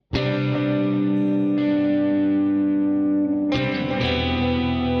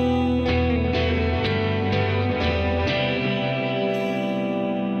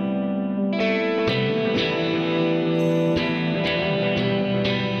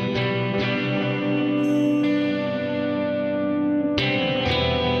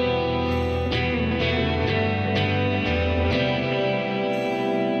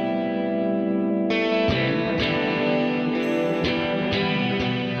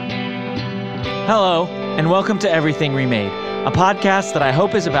Hello, and welcome to Everything Remade, a podcast that I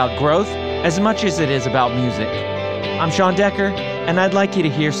hope is about growth as much as it is about music. I'm Sean Decker, and I'd like you to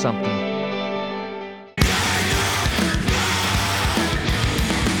hear something.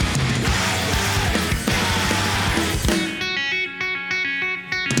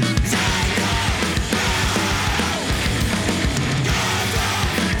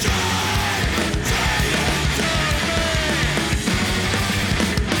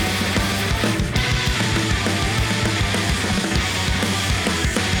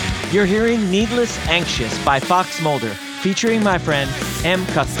 You're hearing Needless Anxious by Fox Mulder, featuring my friend M.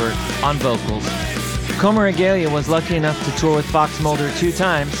 Cuthbert on vocals. Comer Regalia was lucky enough to tour with Fox Mulder 2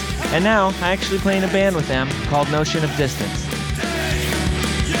 times, and now I actually play in a band with them called Notion of Distance.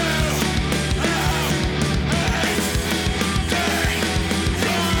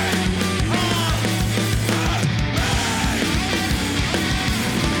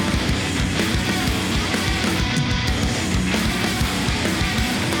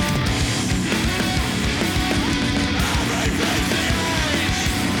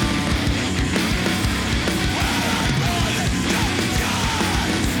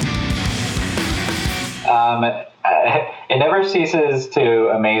 It never ceases to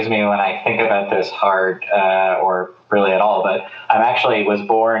amaze me when I think about this hard, or really at all, but I was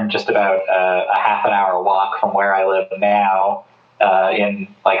born just about a half an hour walk from where I live now, in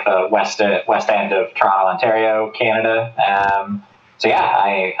like the west end of Toronto, Ontario, Canada.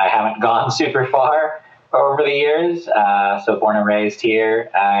 I haven't gone super far over the years. So born and raised here.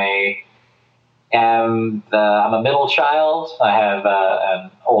 I'm a middle child. I have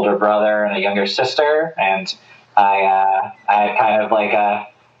an older brother and a younger sister, and I had kind of like a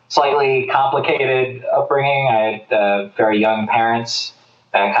slightly complicated upbringing. I had very young parents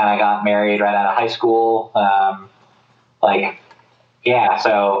that kind of got married right out of high school. So I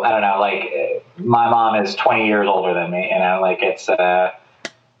don't know, my mom is 20 years older than me, and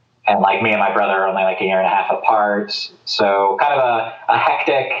me and my brother are only like a year and a half apart. So kind of a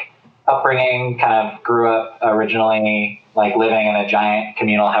hectic upbringing. Kind of grew up originally like living in a giant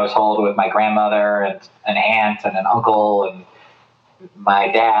communal household with my grandmother and an aunt and an uncle and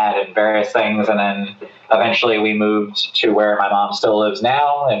my dad and various things. And then eventually we moved to where my mom still lives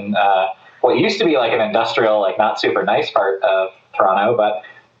now, and what used to be like an industrial, like not super nice part of Toronto, but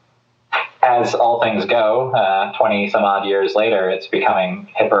as all things go, 20 some odd years later, it's becoming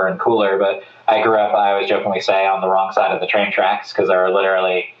hipper and cooler. But I grew up, I always jokingly say, on the wrong side of the train tracks, because there are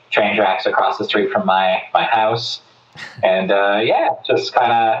literally train tracks across the street from my house. And just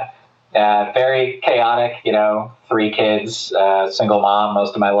kind of very chaotic, 3 kids, single mom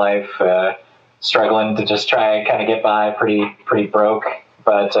most of my life, struggling to just try and kind of get by, pretty broke.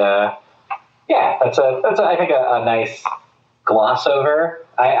 But that's I think a nice gloss over.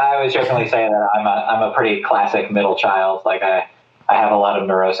 I always jokingly say that I'm a pretty classic middle child. Like I have a lot of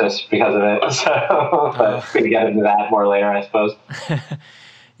neurosis because of it. So, but we can get into that more later, I suppose.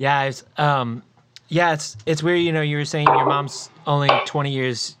 It's weird, you were saying your mom's only 20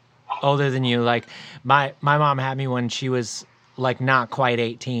 years older than you. Like my mom had me when she was like not quite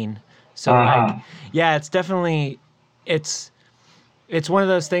 18. So it's definitely, it's one of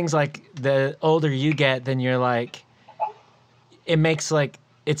those things, like the older you get, then you're like, it makes like,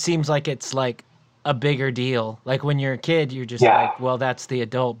 it seems like it's like a bigger deal. Like when you're a kid, you're just like, well, that's the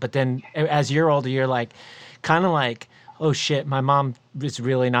adult. But then as you're older, you're like, kind of like, oh shit, my mom is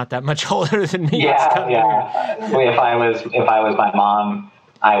really not that much older than me. Weird. If I was my mom,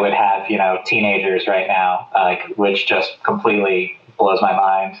 I would have, teenagers right now, which just completely blows my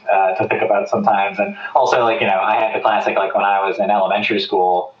mind to think about sometimes. And also, I had the classic, like when I was in elementary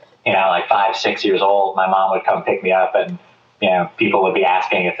school, 5, 6 years old, my mom would come pick me up, and people would be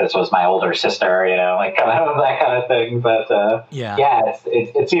asking if this was my older sister, kind of that kind of thing. But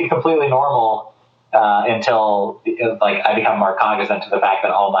it seemed completely normal until I become more cognizant of the fact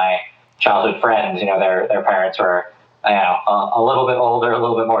that all my childhood friends, their parents were, a little bit older, a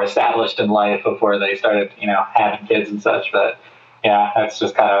little bit more established in life before they started, having kids and such. But that's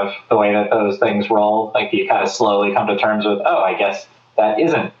just kind of the way that those things roll. Like you kind of slowly come to terms with, oh, I guess that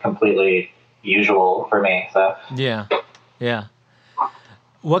isn't completely usual for me. So yeah.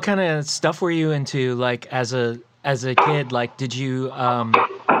 What kind of stuff were you into, like as a kid? Like, did you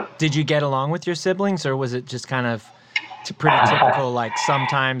get along with your siblings, or was it just kind of pretty typical, like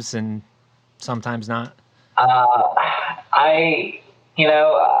sometimes and sometimes not?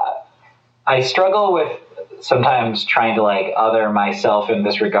 I struggle with sometimes trying to like other myself in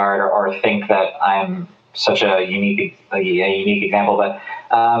this regard, or think that I'm such a unique example. But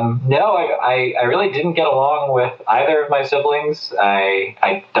no, I really didn't get along with either of my siblings.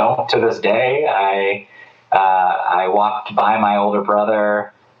 I don't to this day. I walked by my older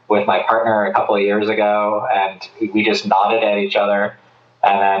brother with my partner a couple of years ago, and we just nodded at each other.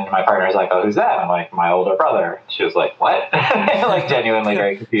 And then my partner's like, "Oh, who's that?" I'm like, "My older brother." She was like, "What?" Like genuinely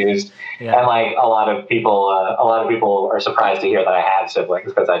very confused. Yeah. And like a lot of people are surprised to hear that I have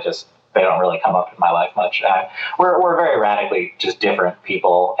siblings because they don't really come up in my life much. We're very radically just different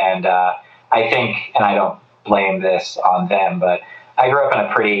people, and I think, and I don't blame this on them, but I grew up in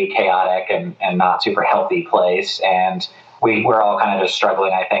a pretty chaotic and not super healthy place, and we're all kind of just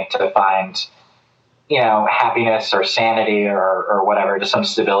struggling, I think, to find, happiness or sanity or whatever, just some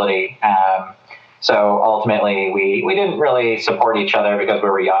stability. So ultimately, we didn't really support each other because we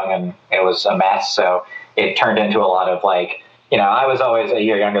were young and it was a mess. So it turned into a lot of like, I was always a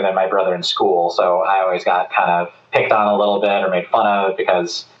year younger than my brother in school, so I always got kind of picked on a little bit or made fun of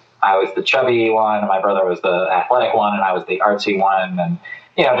because I was the chubby one, and my brother was the athletic one, and I was the artsy one, and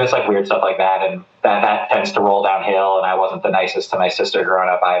just like weird stuff like that. And that tends to roll downhill. And I wasn't the nicest to my sister growing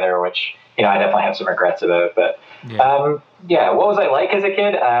up either, which I definitely have some regrets about. But what was I like as a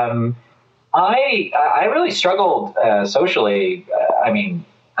kid? I really struggled socially.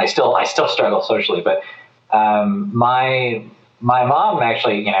 I still struggle socially, but my mom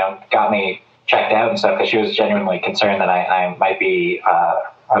actually got me checked out and stuff because she was genuinely concerned that I might be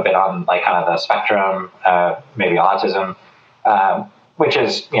a bit on like kind of the spectrum, maybe autism, which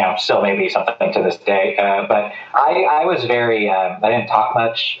is still maybe something to this day. But I was very I didn't talk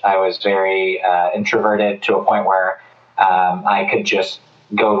much. I was very introverted to a point where I could just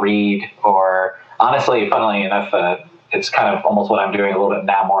go read, or honestly, funnily enough, it's kind of almost what I'm doing a little bit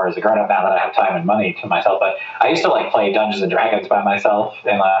now more as a grown-up now that I have time and money to myself. But I used to like play Dungeons and Dragons by myself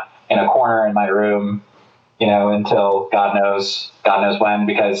in a corner in my room, until God knows when,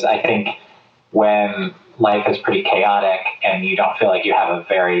 because I think when life is pretty chaotic and you don't feel like you have a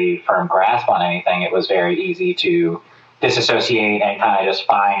very firm grasp on anything, it was very easy to disassociate and kind of just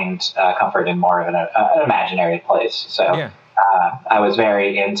find comfort in more of an imaginary place. So yeah. I was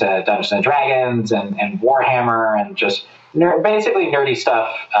very into Dungeons and Dragons and Warhammer and just basically nerdy stuff.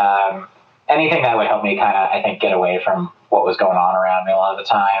 Anything that would help me kind of, I think, get away from what was going on around me a lot of the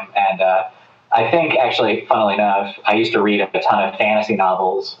time. And I think, actually, funnily enough, I used to read a ton of fantasy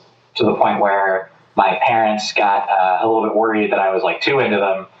novels to the point where my parents got a little bit worried that I was like too into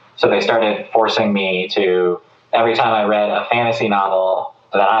them. So they started forcing me to, every time I read a fantasy novel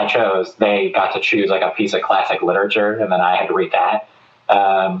that I chose, they got to choose like a piece of classic literature, and then I had to read that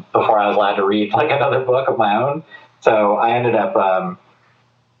before I was allowed to read like another book of my own. So I ended up going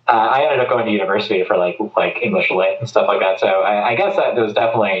to university for like English lit and stuff like that. So I guess that was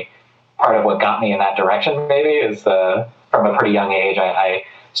definitely part of what got me in that direction. Maybe is from a pretty young age I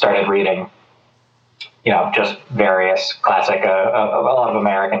started reading, just various classic, a lot of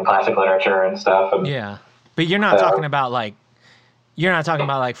American classic literature and stuff. And yeah, but you're not talking about like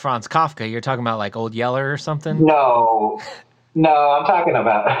Franz Kafka. You're talking about like Old Yeller or something. No, I'm talking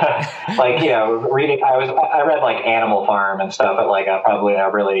about like reading. I read like Animal Farm and stuff at like probably a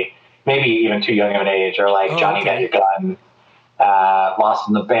really maybe even too young of an age, or like Johnny Got Your Gun, Lost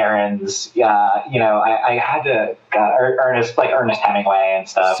in the Barrens. I had to Ernest Hemingway and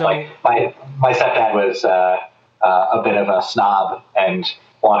stuff. So, like my stepdad was a bit of a snob and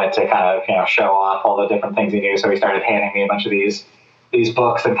wanted to kind of show off all the different things he knew. So he started handing me a bunch of these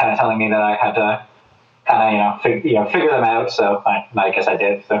books and kind of telling me that I had to kind of figure them out. So I guess I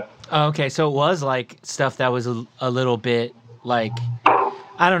did. So okay, so it was like stuff that was a little bit like,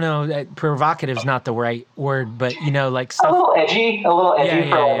 I don't know, provocative is not the right word, but like stuff. A little edgy for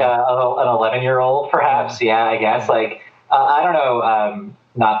an 11-year-old, perhaps. Yeah, I guess. Yeah. Like I don't know,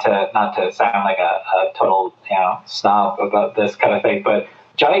 not to sound like a total snob about this kind of thing, but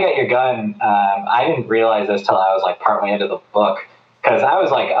Johnny Got Your Gun. I didn't realize this till I was like partway into the book, because I was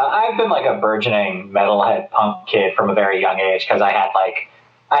like, I've been like a burgeoning metalhead punk kid from a very young age, because I had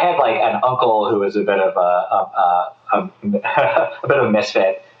an uncle who was a bit of a bit of a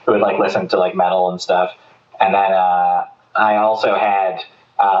misfit who would like listen to like metal and stuff, and then I also had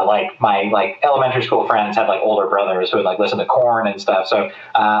like my like elementary school friends had like older brothers who would like listen to Korn and stuff. So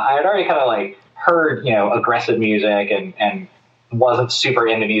I had already kind of like heard aggressive music and wasn't super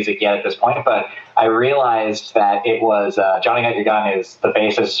into music yet at this point, but I realized that it was Johnny Got Your Gun is the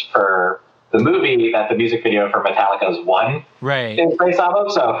basis for the movie that the music video for Metallica's One right is based off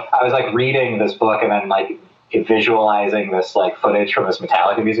of. So I was like reading this book and then like visualizing this like footage from this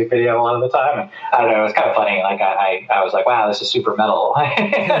Metallica music video a lot of the time. And I don't know, it was kind of funny. Like I was like, wow, this is super metal.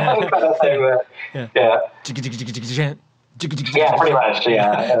 Kind of thing, yeah. Yeah, pretty much.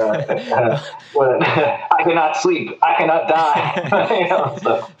 Yeah. I cannot sleep. I cannot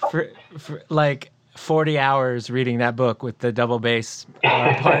die. For like 40 hours reading that book with the double bass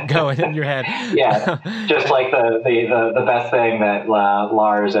part going in your head. Yeah, just like the best thing that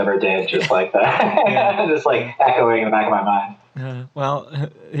Lars ever did, just like that. Yeah. Just like echoing in the back of my mind. Well,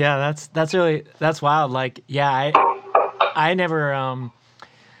 yeah, that's wild. Like, yeah, I had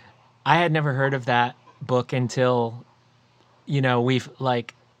never heard of that book until, we've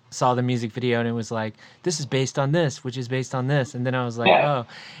like saw the music video and it was like, this is based on this, which is based on this. And then I was like, oh,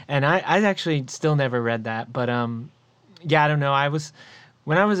 and I actually still never read that, but, yeah, I don't know.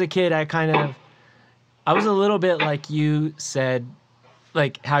 When I was a kid, I was a little bit like you said,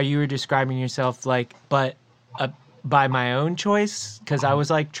 like how you were describing yourself, like, but by my own choice. 'Cause I was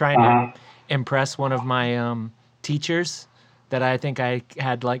like trying to impress one of my, teachers that I think I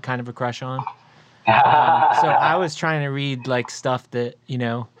had like kind of a crush on. So I was trying to read like stuff that,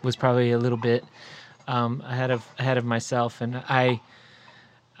 was probably a little bit ahead of myself. And I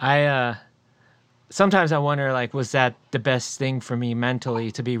sometimes I wonder, like, was that the best thing for me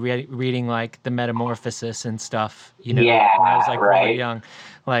mentally to be reading like the Metamorphosis and stuff, when I was like really young,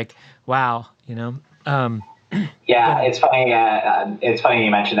 like, wow, Yeah, it's funny. It's funny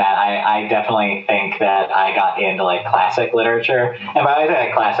you mentioned that. I definitely think that I got into like classic literature, and by the way, I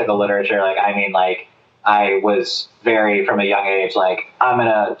say classical literature, like I mean like I was very from a young age like I'm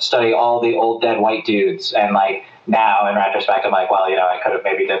gonna study all the old dead white dudes, and like now in retrospect I'm like, well, I could have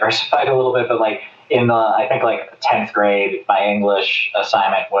maybe diversified a little bit, but like in the I think like 10th grade, my English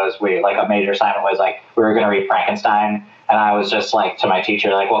assignment was a major assignment was like we were gonna read Frankenstein, and I was just like to my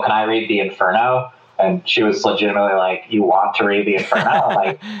teacher like, well, can I read the Inferno? And she was legitimately like, you want to read the Inferno?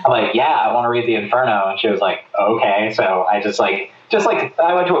 I'm like, yeah, I want to read the Inferno. And she was like, okay. So I just like,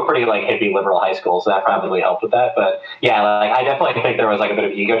 I went to a pretty like hippie liberal high school, so that probably helped with that. But yeah, like I definitely think there was like a bit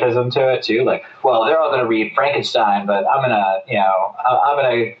of egotism to it too. Like, well, they're all going to read Frankenstein, but I'm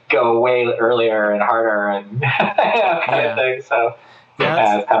gonna go way earlier and harder and kind of thing. So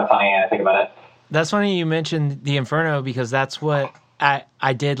yeah, it's kind of funny when I think about it. That's funny you mentioned the Inferno, because that's what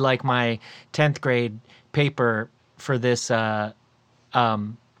I did like my 10th grade paper for this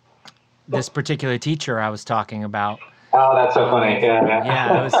this particular teacher I was talking about. Oh, that's so funny. Yeah.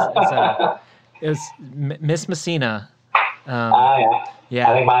 Yeah, it was Miss Messina. Yeah.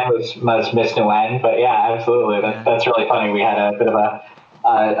 I think mine was Miss Nguyen, but yeah, absolutely. That's really funny. We had a bit of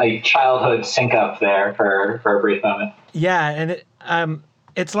a childhood sync up there for a brief moment. Yeah, and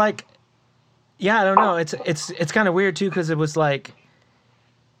it's like, yeah, I don't know. It's kind of weird too, because it was like,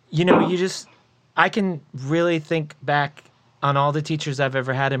 I can really think back on all the teachers I've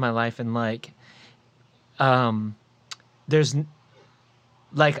ever had in my life, and like, there's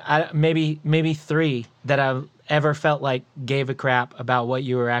like maybe 3 that I've ever felt like gave a crap about what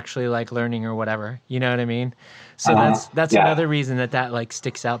you were actually like learning or whatever. You know what I mean? So that's another reason that like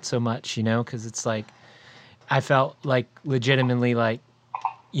sticks out so much, because it's like I felt like legitimately like,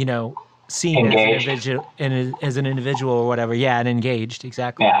 seen as an individual or whatever. Yeah, and engaged,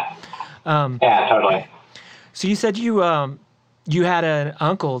 exactly. Yeah. Yeah, totally. So you said you had an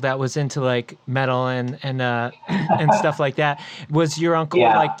uncle that was into like metal and and stuff like that. Was your uncle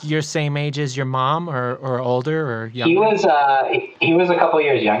like your same age as your mom, or older or younger? He was a couple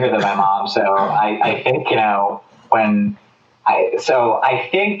years younger than my mom. So I think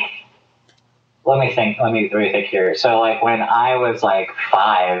let me think here. So like when I was like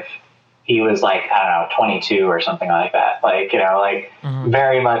 5, he was like, I don't know, 22 or something like that. Like,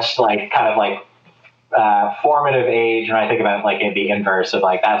 very much like kind of like formative age. When I think about like in the inverse of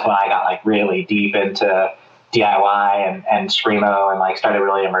like, that's when I got like really deep into DIY and Screamo and like started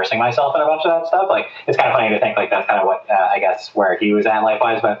really immersing myself in a bunch of that stuff. Like, it's kind of funny to think like that's kind of what, I guess where he was at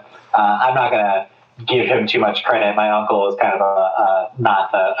life-wise, but I'm not going to give him too much credit. My uncle is kind of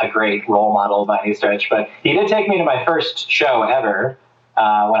not a great role model by any stretch, but he did take me to my first show ever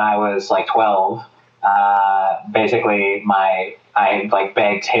when I was like 12. Basically, I like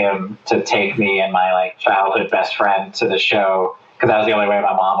begged him to take me and my like childhood best friend to the show because that was the only way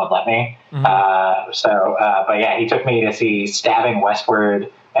my mom would let me. Mm-hmm. But yeah, he took me to see Stabbing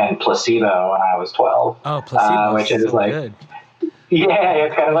Westward and Placebo when I was 12. Oh, Placebo, which is so like good. Yeah,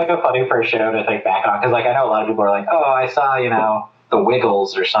 it's kind of like a funny first show to think back on because like I know a lot of people are like, oh, I saw the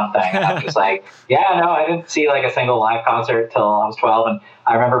Wiggles or something. And I'm just like, yeah, no, I didn't see like a single live concert till I was 12, and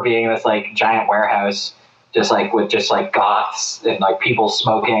I remember being in this like giant warehouse. Just like with just like goths and like people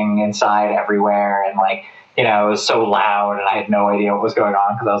smoking inside everywhere and like it was so loud and I had no idea what was going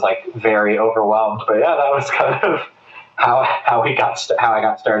on because I was like very overwhelmed. But yeah, that was kind of how I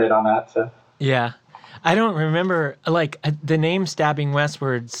got started on that. So Yeah. I don't remember, like, the name Stabbing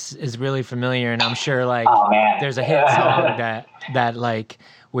Westwards is really familiar, and I'm sure, like, oh man, there's a hit song that like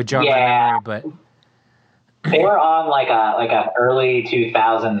would jog my memory, but they were on like an early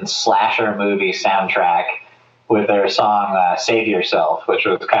 2000s slasher movie soundtrack with their song "Save Yourself," which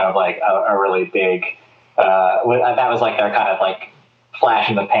was kind of like a really big. That was like their kind of like flash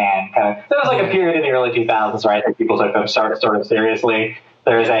in the pan kind of. There was like a period in the early 2000s, right? That people took them sort of seriously.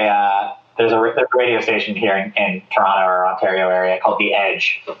 There's a radio station here in Toronto or Ontario area called The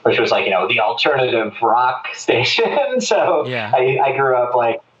Edge, which was like the alternative rock station. So yeah. I grew up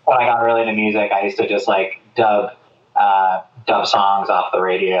like when I got really into music, I used to just like dub songs off the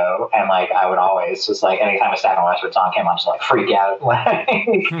radio, and like I would always just like anytime a Stabbing Westward song came on, just like freak out, like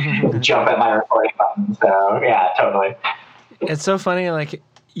jump at my recording button. So yeah, totally. It's so funny, like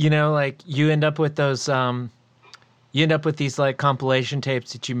like you end up with those you end up with these like compilation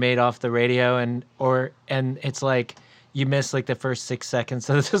tapes that you made off the radio, and it's like you miss like the first 6 seconds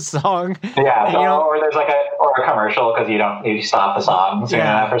of the song. Yeah, or there's like a commercial because you stop the song soon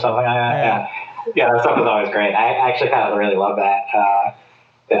enough or something like that. Yeah, that stuff was always great. I actually kind of really love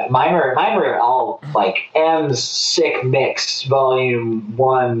that. Mine were all like M's Sick Mix Volume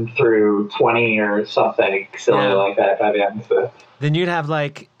 1 through 20 or something silly like that by the end. So. Then you'd have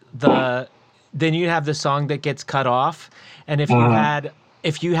like the song that gets cut off, and if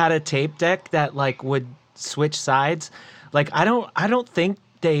you had a tape deck that like would switch sides, like I don't think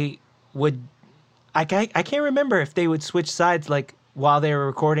they would. I can't remember if they would switch sides like while they were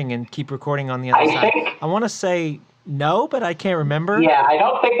recording and keep recording on the other side. I want to say no, but I can't remember. Yeah, I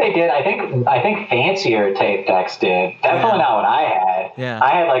don't think they did. I think fancier tape decks did. Definitely not what I had. Yeah.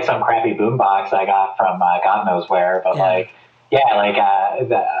 I had like some crappy boombox I got from God knows where, but I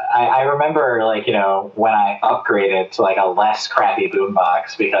remember like when I upgraded to like a less crappy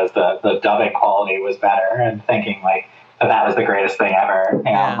boombox because the dubbing quality was better, and thinking like that was the greatest thing ever.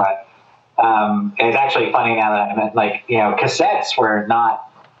 But it's actually funny now that I meant like cassettes were not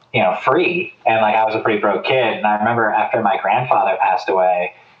free, and like I was a pretty broke kid, and I remember after my grandfather passed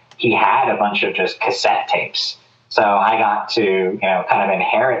away, he had a bunch of just cassette tapes, so I got to kind of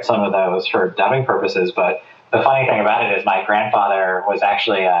inherit some of those for dubbing purposes. But the funny thing about it is my grandfather was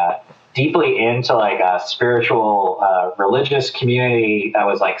actually deeply into like a spiritual religious community that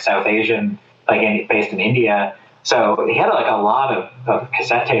was like South Asian, like based in India. So he had like a lot of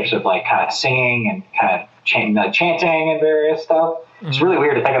cassette tapes of like kind of singing and kind of chanting and various stuff. Mm-hmm. It's really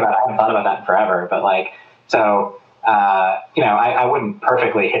weird to think about. I haven't thought about that in forever, but like, so, I wouldn't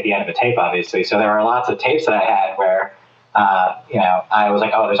perfectly hit the end of a tape, obviously. So there were lots of tapes that I had where, I was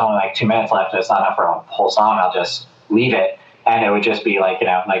like, oh, there's only like 2 minutes left. It's not enough for a whole song. I'll just leave it. And it would just be like,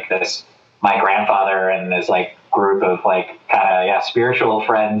 like this, my grandfather and this like group of like kind of, spiritual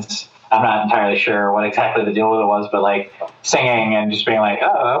friends. I'm not entirely sure what exactly the deal with it was, but like singing and just being like,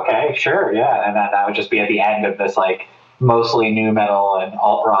 oh, okay, sure. Yeah. And then that would just be at the end of this like mostly new metal and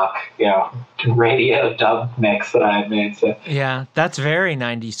alt rock, radio dub mix that I had made. So. Yeah, that's very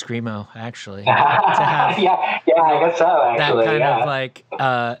 90s screamo, actually. To have I guess so. Actually, that kind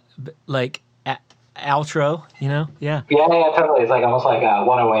of like outro, Yeah. Yeah, totally. It's like almost like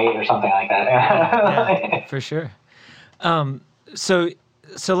 108 or something like that. Yeah, for sure. So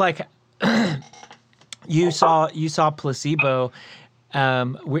like you saw Placebo.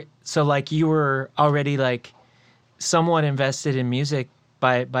 So like you were already like somewhat invested in music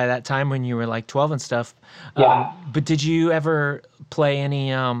by that time when you were like 12 and stuff. But did you ever play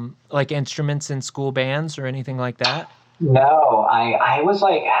any like instruments in school bands or anything like that? No, I was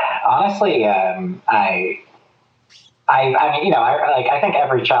like, honestly, I mean, I think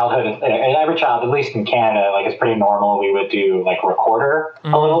every child, at least in Canada, like it's pretty normal. We would do like recorder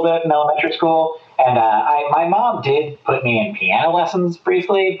a little bit in elementary school. And my mom did put me in piano lessons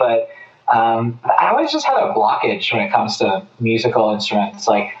briefly, but I always just had a blockage when it comes to musical instruments.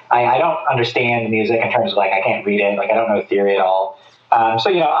 Like I don't understand music in terms of like I can't read it, like I don't know theory at all. So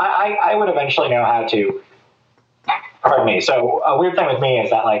I would eventually know how to. Pardon me. So a weird thing with me is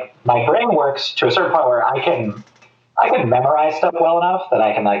that like my brain works to a certain point where I can memorize stuff well enough that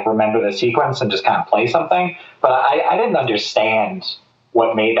I can like remember the sequence and just kind of play something. But I didn't understand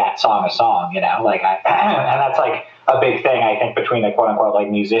what made that song a song, like and that's like a big thing I think between the quote unquote like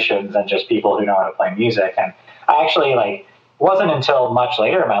musicians and just people who know how to play music. And I actually like wasn't until much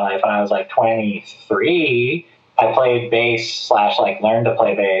later in my life when I was like 23, I played bass / like learned to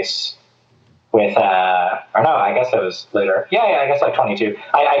play bass with or no, I guess it was later. Yeah, I guess like 22.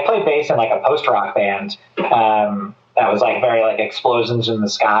 I played bass in like a post rock band that was like very like explosions in the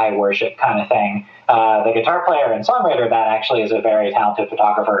sky worship kind of thing. The guitar player and songwriter of that actually is a very talented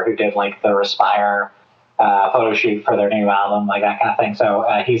photographer who did like the Respire photo shoot for their new album, like that kind of thing. So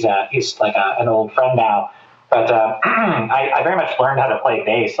he's like an old friend now. But I very much learned how to play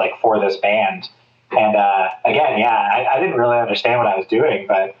bass like for this band. And again, yeah, I didn't really understand what I was doing,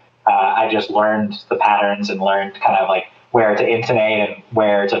 but I just learned the patterns and learned kind of like where to intonate and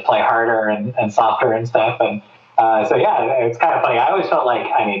where to play harder and softer and stuff. And so, yeah, it's kind of funny. I always felt like,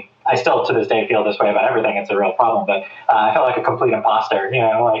 I mean, I still to this day feel this way about everything. It's a real problem, but I felt like a complete imposter. You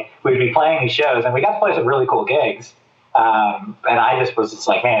know, like we'd be playing these shows and we got to play some really cool gigs. And I just was just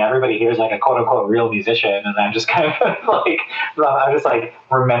like, man, everybody here's like a quote unquote real musician. And I'm just kind of like, I'm just like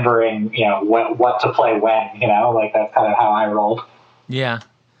remembering, you know, what to play when, you know, like that's kind of how I rolled. Yeah.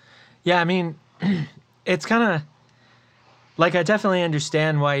 Yeah. I mean, it's kind of like, I definitely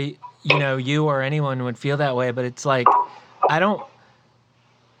understand why, you know, you or anyone would feel that way, but it's like,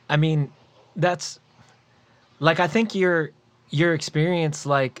 I mean, that's like, I think your experience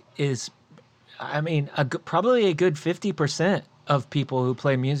like is, I mean, probably a good 50% of people who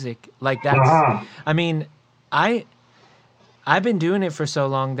play music. Like that's, I mean, I've been doing it for so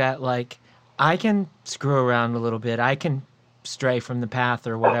long that like I can screw around a little bit. I can stray from the path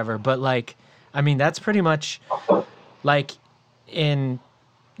or whatever. But like, I mean, that's pretty much like in,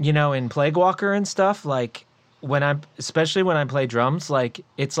 you know, in Plague Walker and stuff, like especially when I play drums, like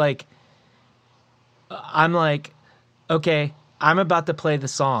it's like, I'm like, okay, I'm about to play the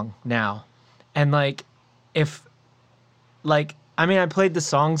song now. And like, if like, I mean, I played the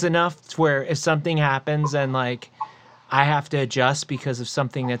songs enough to where if something happens and like I have to adjust because of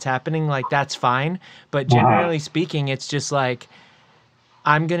something that's happening, like that's fine. But generally speaking, it's just like,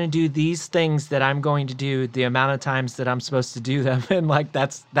 I'm going to do these things that I'm going to do the amount of times that I'm supposed to do them. And like,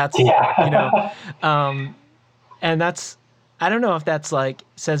 that's, you know, and that's, I don't know if that's like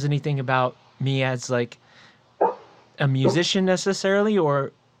says anything about me as like a musician necessarily,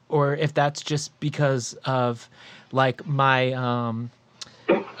 or if that's just because of like my,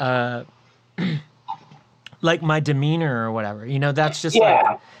 like my demeanor or whatever, you know, that's just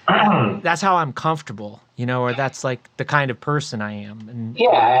like, that's how I'm comfortable, you know, or that's like the kind of person I am. And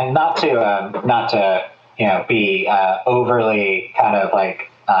and not to, you know, be overly kind of like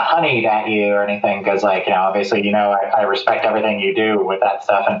honeyed at you or anything. Cause like, you know, obviously, you know, I respect everything you do with that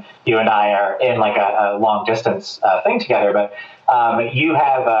stuff. And you and I are in like a long distance thing together, but you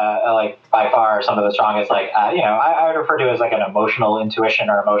have like by far some of the strongest, like, you know, I would refer to as like an emotional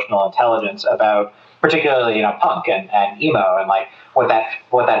intuition or emotional intelligence about particularly, you know, punk and emo and like what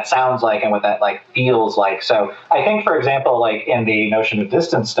that sounds like and what that like feels like. So I think, for example, like in the Notion of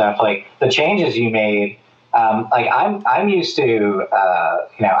Distance stuff, like the changes you made, like I'm used to, you know,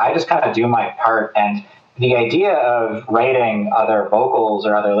 I just kind of do my part, and the idea of writing other vocals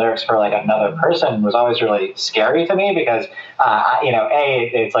or other lyrics for like another person was always really scary to me because, you know,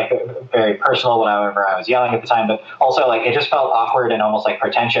 it's like very personal, whatever I was yelling at the time, but also like it just felt awkward and almost like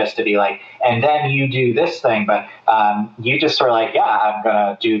pretentious to be like, and then you do this thing, but you just were like, yeah, I'm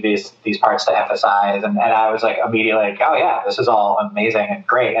gonna do these parts to emphasize, and I was like immediately like, oh yeah, this is all amazing and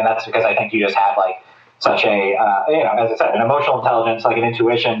great, and that's because I think you just had like such a, you know, as I said, an emotional intelligence, like an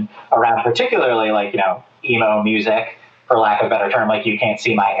intuition around particularly like, you know, emo music, for lack of a better term. Like you can't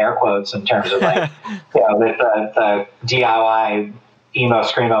see my air quotes in terms of like, you know, the DIY emo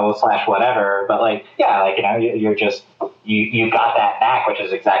screamo / whatever. But like, yeah, like, you know, you're just, you got that knack, which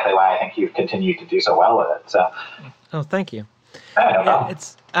is exactly why I think you've continued to do so well with it. So. Oh, thank you. Yeah,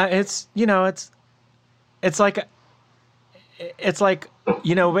 it's, you know, it's like,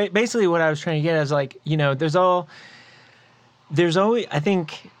 you know, basically what I was trying to get is like, you know, there's always, I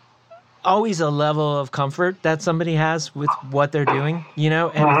think, always a level of comfort that somebody has with what they're doing, you know,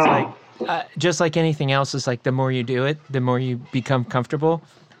 and it's like, just like anything else, it's like the more you do it, the more you become comfortable.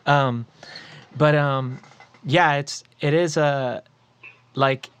 Yeah, it is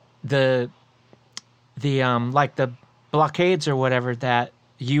like the like the blockades or whatever that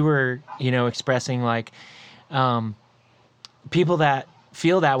you were, you know, expressing, like, people that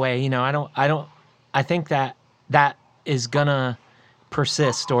feel that way, you know, I think that is gonna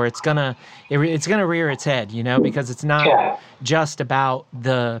persist, or it's gonna rear its head, you know, because it's not just about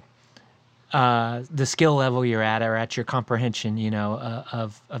the skill level you're at or at your comprehension, you know,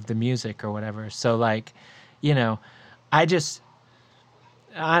 of the music or whatever. So like, you know, I don't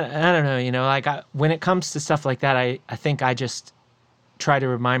know, you know, like when it comes to stuff like that, I think I just try to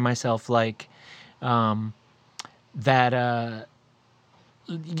remind myself like, that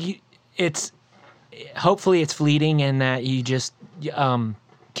hopefully it's fleeting and that you just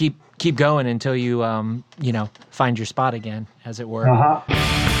keep going until you find your spot again, as it were.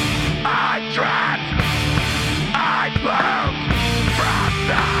 I trapped, I blew from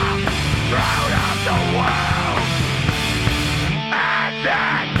the throat of the world, and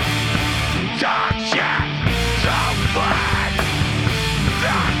then talk shit so bad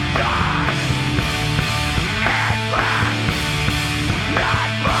that done endless,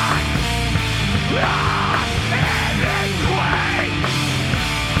 not much, anyway.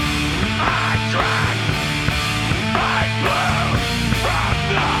 I trapped, I blew from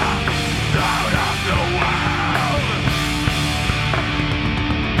the throat of the world.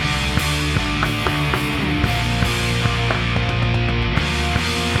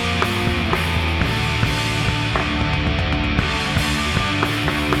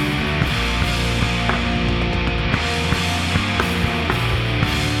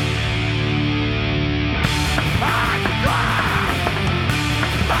 I'm glad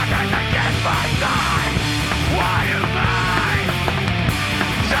I can get my time. Why am I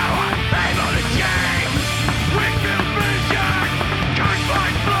so unable to change? With the vision, curse my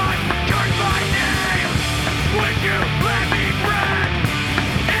blood, curse my name. Would you let me breathe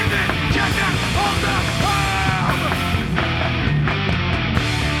in the jungle of the world?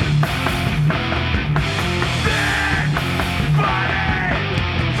 This body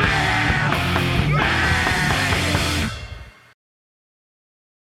feel me.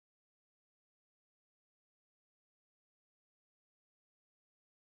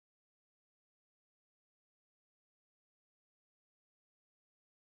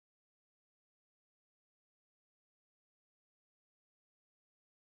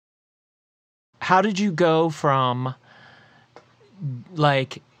 How did you go from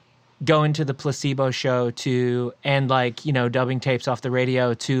like going to the Placebo show to and like dubbing tapes off the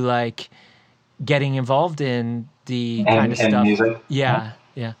radio to like getting involved in the kind of And stuff? music. Yeah.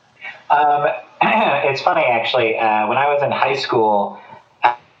 It's funny actually. When I was in high school,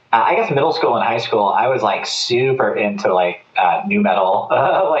 I guess middle school and high school, I was like super into like new metal.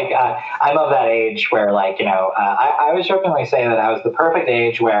 I'm of that age where I always jokingly say that I was the perfect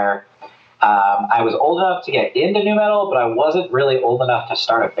age where I was old enough to get into new metal, but I wasn't really old enough to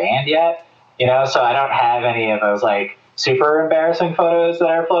start a band yet. So I don't have any of those like super embarrassing photos that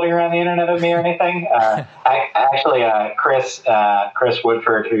are floating around the internet of me or anything. Chris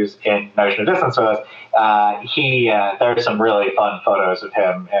Woodford, who's in Notion of Distance with us, there's some really fun photos of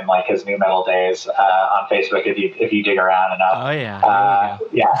him in like his new metal days on Facebook if you dig around enough. Oh yeah.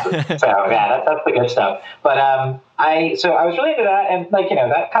 Yeah. So yeah, that's the good stuff. But I was really into that, and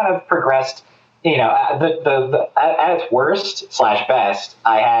that kind of progressed. At its worst / best,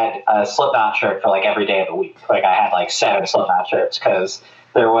 I had a Slipknot shirt for like every day of the week. Like I had like 7 Slipknot shirts because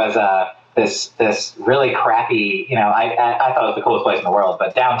there was this really crappy. I thought it was the coolest place in the world,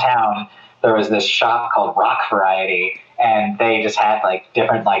 but downtown there was this shop called Rock Variety, and they just had like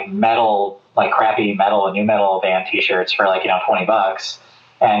different like metal, like crappy metal and new metal band T-shirts for like $20.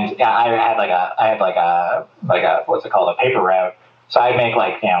 And yeah, I had like a what's it called, a paper route. So I'd make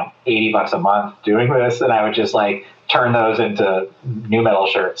like $80 a month doing this, and I would just like turn those into new metal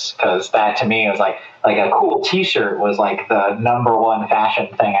shirts, because that to me was like a cool T-shirt was like the number one fashion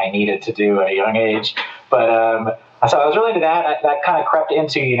thing I needed to do at a young age. But so I was really into that. That kind of crept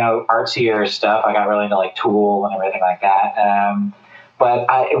into artsier stuff. I got really into like Tool and everything like that. But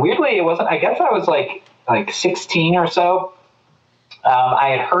weirdly, it wasn't. I guess I was like 16 or so. I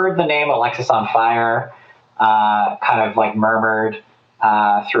had heard the name Alexis on Fire, kind of like murmured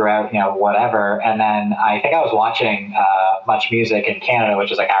throughout, whatever. And then I think I was watching Much Music in Canada,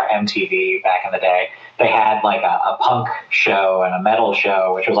 which is like our MTV back in the day. They had like a punk show and a metal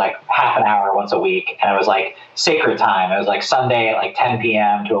show, which was like half an hour once a week. And it was like sacred time. It was like Sunday at like 10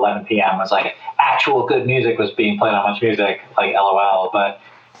 p.m. to 11 p.m. was like actual good music was being played on Much Music, like LOL. But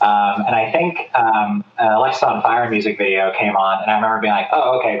and I think Alexis on Fire music video came on, and I remember being like,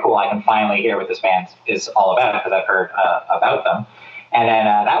 oh, okay, cool, I can finally hear what this band is all about, because I've heard about them. And then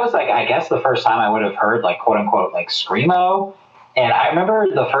that was like, I guess the first time I would have heard like quote unquote like screamo. And I remember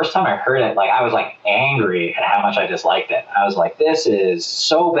the first time I heard it, like I was like angry at how much I disliked it. I was like, this is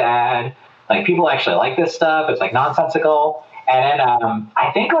so bad. Like people actually like this stuff. It's like nonsensical. And then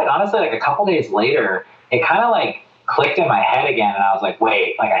I think like honestly like a couple days later, it kind of like clicked in my head again, and I was like,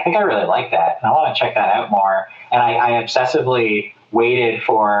 wait, like I think I really like that, and I want to check that out more. And I obsessively waited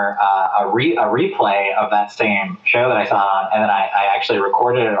for a replay of that same show that I saw on, and then I actually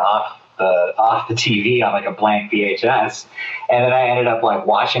recorded it off the TV on like a blank VHS, and then I ended up like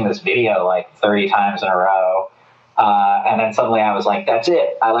watching this video like 30 times in a row. And then suddenly I was like, that's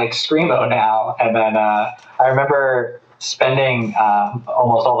it. I like Screamo now. And then I remember spending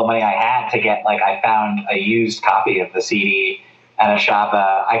almost all the money I had to get, like, I found a used copy of the CD at a shop.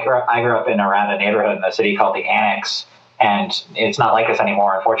 I grew up in around a neighborhood in the city called the Annex. And it's not like this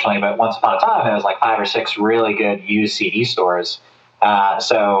anymore, unfortunately. But once upon a time, there was like 5 or 6 really good used CD stores.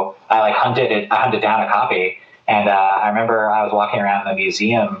 So I hunted down a copy. And I remember I was walking around the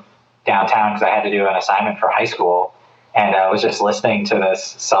museum downtown because I had to do an assignment for high school. And I was just listening to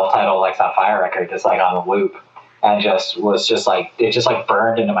this self-titled Lex on Fire record, just like on loop. And it just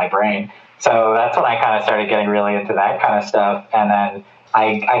burned into my brain. So that's when I kind of started getting really into that kind of stuff. And then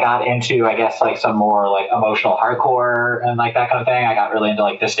I got into, I guess, like some more like emotional hardcore and like that kind of thing. I got really into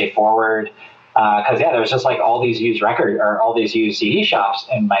like This Day Forward. There was just like all these used all these used CD shops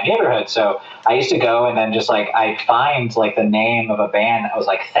in my neighborhood. So I used to go and then just like I'd find like the name of a band that was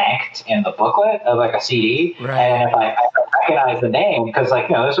like thanked in the booklet of like a CD. Right. And if I recognized the name, because like,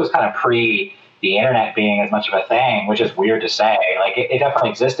 this was kind of pre the internet being as much of a thing, which is weird to say. Like it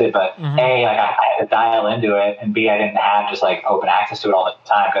definitely existed, but A, like I had to dial into it, and B, I didn't have just like open access to it all the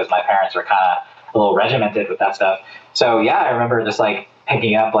time because my parents were kind of a little regimented with that stuff. So yeah, I remember just like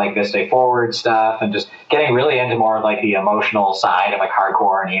picking up like This Day Forward stuff and just getting really into more of like the emotional side of like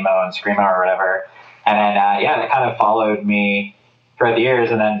hardcore and emo and screamo or whatever. And then that kind of followed me throughout the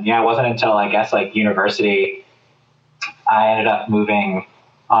years. And then it wasn't until I guess like university I ended up moving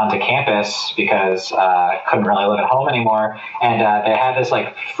onto campus because I couldn't really live at home anymore. And they had this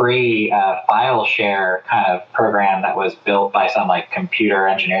like free file share kind of program that was built by some like computer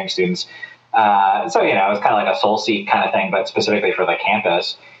engineering students. It was kind of like a soul seek kind of thing, but specifically for the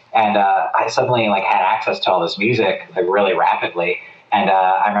campus. And I suddenly like had access to all this music like really rapidly. And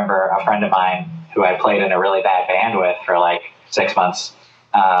I remember a friend of mine who I played in a really bad band with for like 6 months.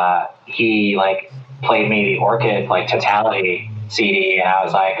 He like played me the Orchid like Totality CD, and I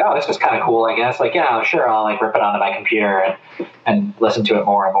was like, oh, this is kind of cool, I guess. Like, yeah, sure, I'll like rip it onto my computer and listen to it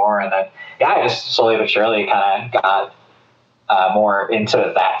more and more. And then, I just slowly but surely kind of got more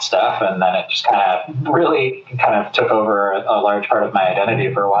into that stuff, and then it just kind of took over a large part of my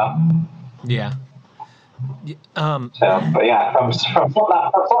identity for a while. Yeah. From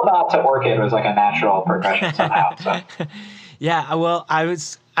Slipknot to Orchid was like a natural progression somehow. So. Yeah, well, I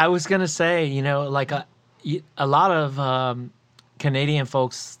was gonna say, like a lot of Canadian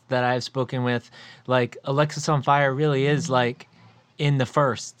folks that I've spoken with, like Alexis on Fire really is like in the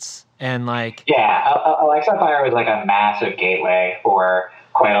firsts. And like, Alexis on Fire was like a massive gateway for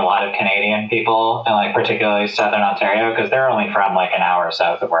quite a lot of Canadian people, and like particularly Southern Ontario, because they're only from like an hour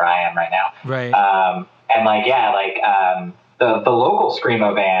south of where I am right now. Right. The local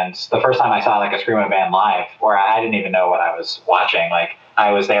screamo bands. The first time I saw like a screamo band live, where I didn't even know what I was watching. Like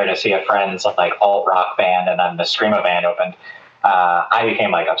I was there to see a friend's like alt rock band, and then the screamo band opened. I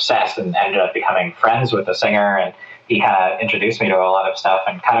became like obsessed and ended up becoming friends with the singer, and he kind of introduced me to a lot of stuff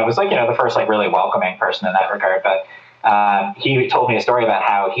and kind of was like, the first like really welcoming person in that regard. But he told me a story about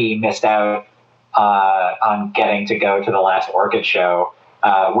how he missed out on getting to go to the last Orchid show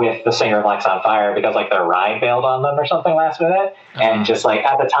with the singer of Lex on Fire because like their ride bailed on them or something last minute. And just like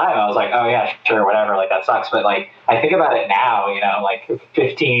at the time I was like, oh yeah, sure, whatever, like that sucks. But like I think about it now, like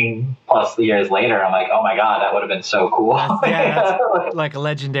 15 plus years later, I'm like, oh my God, that would have been so cool. That's like a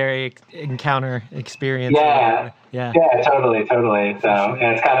legendary encounter experience. Yeah, totally. So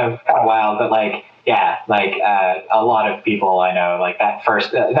it's kind of wild, but like, a lot of people I know, like that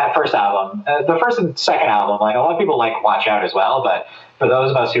first album, the first and second album, like a lot of people like Watch Out as well, but for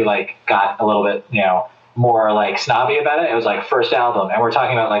those of us who like got a little bit, more like snobby about it, it was like first album, and we're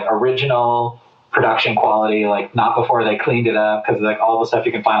talking about like original production quality, like not before they cleaned it up, because like all the stuff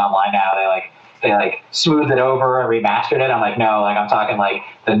you can find online now, they smoothed it over and remastered it. I'm like, no, like I'm talking like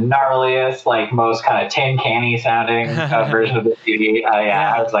the gnarliest, like most kind of tin canny sounding version of the CD.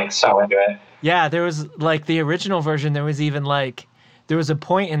 I was like so into it. Yeah, there was like the original version. There was even like there was a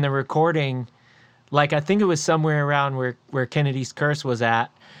point in the recording, like I think it was somewhere around where Kennedy's Curse was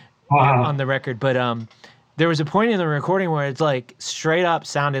at on the record, but there was a point in the recording where it's like straight up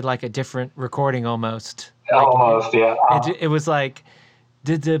sounded like a different recording almost. It was like,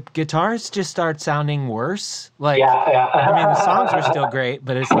 did the guitars just start sounding worse? Like, I mean, the songs were still great,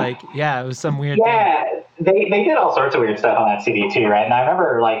 but it's like, it was some weird thing. They did all sorts of weird stuff on that CD too, right? And I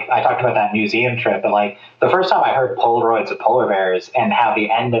remember, like, I talked about that museum trip, but like the first time I heard Polaroids of Polar Bears and how the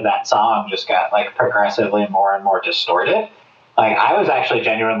end of that song just got like progressively more and more distorted. Like, I was actually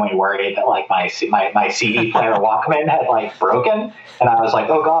genuinely worried that like my CD player Walkman had like broken, and I was like,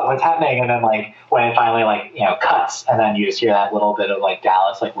 oh god, what's happening? And then like when it finally like cuts, and then you just hear that little bit of like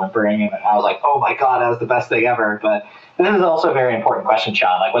Dallas like whimpering, and I was like, oh my god, that was the best thing ever. But this is also a very important question,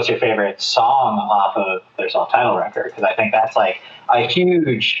 Sean. Like, what's your favorite song off of their self-titled record? Because I think that's like a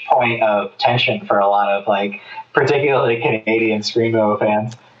huge point of tension for a lot of like particularly Canadian screamo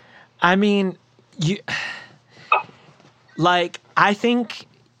fans. I mean, I think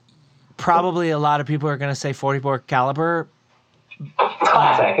probably a lot of people are going to say 44 Caliber. It's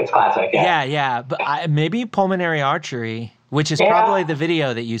classic. It's classic. Yeah. Yeah. But maybe Pulmonary Archery, which is probably the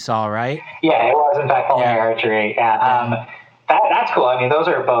video that you saw, right? Yeah, it was in fact Pulmonary Archery. Yeah. That's cool. I mean, those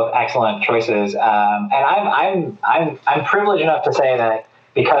are both excellent choices. And I'm privileged enough to say that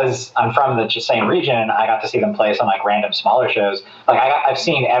because I'm from the same region, I got to see them play some like random smaller shows. Like I've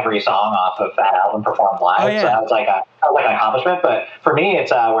seen every song off of that album performed live, so that was like an accomplishment. But for me,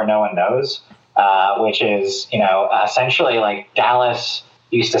 it's Where No One Knows, which is essentially like Dallas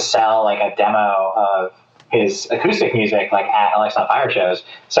used to sell like a demo of his acoustic music like at Alex on Fire shows.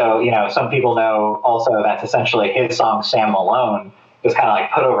 So some people know also that's essentially his song Sam Malone, just kind of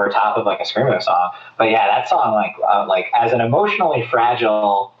like put over top of like a screamo song. But yeah, that song, like as an emotionally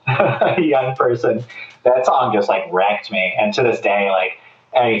fragile young person, that song just like wrecked me. And to this day, like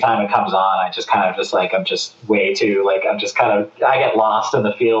anytime it comes on, I just kind of just like, I'm just way too, like, I'm just kind of, I get lost in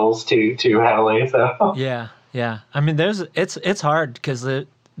the feels too heavily. So yeah. I mean, it's hard because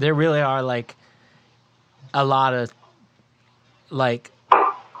there really are like a lot of like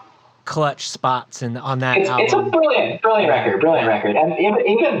clutch spots on that album. It's a brilliant record. And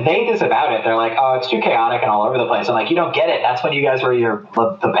even they disavow it. They're like, oh, it's too chaotic and all over the place. I'm like, you don't get it. That's when you guys were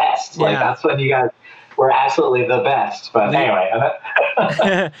the best. Like, that's when you guys were absolutely the best. But anyway.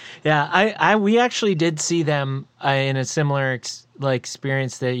 Yeah, we actually did see them in a similar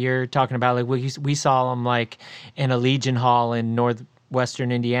experience that you're talking about. Like we saw them like in a Legion Hall in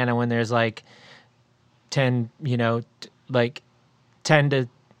northwestern Indiana when there's like 10 to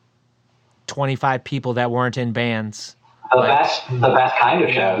 25 people that weren't in bands. The best kind of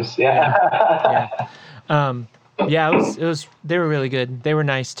shows. Yeah. It was. They were really good. They were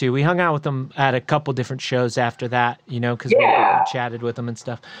nice too. We hung out with them at a couple different shows after that, because we chatted with them and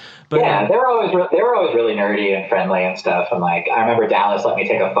stuff. But they were always really nerdy and friendly and stuff. And like, I remember Dallas let me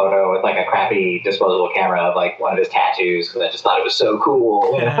take a photo with like a crappy disposable camera of like one of his tattoos because I just thought it was so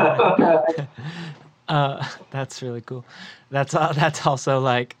cool. That's really cool. That's also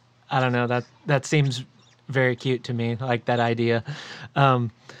like, I don't know, that seems very cute to me, like that idea.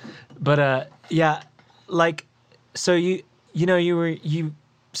 Like, so you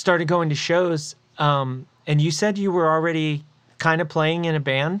started going to shows, and you said you were already kind of playing in a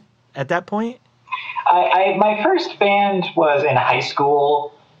band at that point? My first band was in high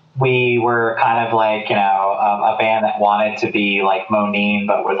school. We were kind of like, a band that wanted to be like Moneen,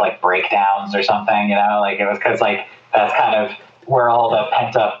 but with like breakdowns or something, like it was because like that's kind of where all the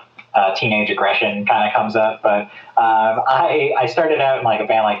pent up teenage aggression kind of comes up. But I started out in like a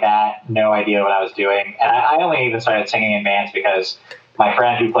band like that, no idea what I was doing. And I only even started singing in bands because my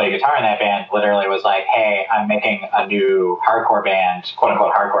friend who played guitar in that band literally was like, hey, I'm making a new hardcore band, quote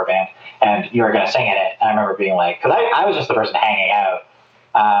unquote hardcore band, and you're going to sing in it. And I remember being like, because I was just the person hanging out.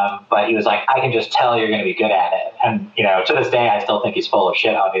 But he was like, I can just tell you're going to be good at it. And, to this day, I still think he's full of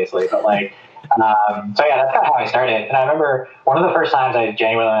shit, obviously. But like, so yeah, that's kind of how I started. And I remember one of the first times I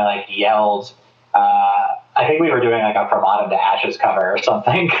genuinely like yelled, I think we were doing like a From Autumn to Ashes cover or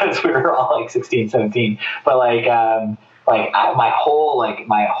something because we were all like 16, 17. But like my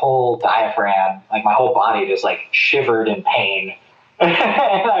whole diaphragm, like my whole body just like shivered in pain. And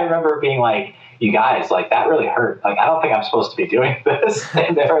I remember being like, you guys, like that really hurt. Like, I don't think I'm supposed to be doing this.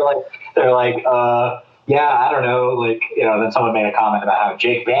 And they're like, yeah, I don't know. Like, then someone made a comment about how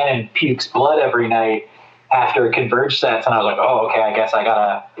Jake Bannon pukes blood every night after Converge sets. And I was like, oh, okay, I guess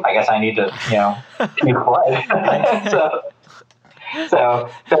I need to, puke blood. So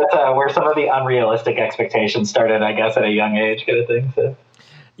that's where some of the unrealistic expectations started, I guess, at a young age kind of thing. So.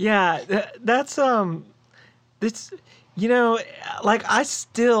 Yeah, that's, it's, like I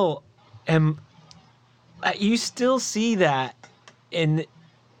still am, you still see that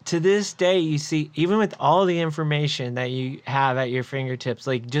to this day, you see, even with all the information that you have at your fingertips,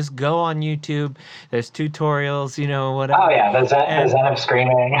 like just go on YouTube, there's tutorials, whatever. Oh yeah, the Zen of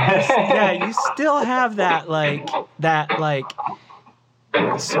screaming. Yeah, you still have that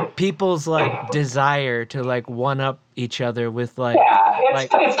people's like desire to like one up each other with like,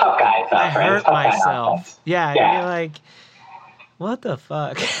 it's tough guy stuff. I hurt myself. Yeah, you're like, What the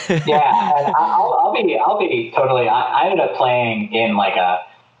fuck? Yeah, and I'll be totally. I ended up playing in like a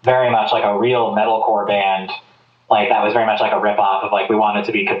very much like a real metalcore band, like that was very much like a ripoff of like we wanted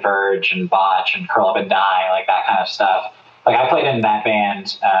to be Converge and Botch and Curl Up and Die, like that kind of stuff. Like I played in that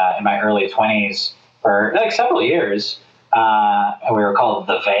band in my early 20s for like several years, and we were called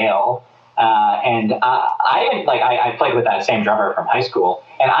The Veil. And I played with that same drummer from high school,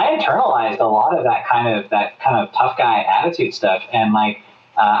 and I internalized a lot of that kind of tough guy attitude stuff. And like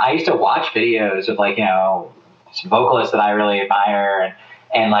I used to watch videos of like some vocalists that I really admire,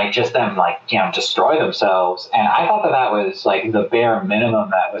 and like just them like destroy themselves. And I thought that was like the bare minimum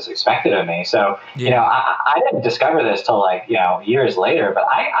that was expected of me. So I didn't discover this till like years later, but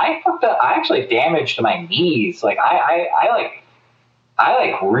I fucked up. I actually damaged my knees. Like I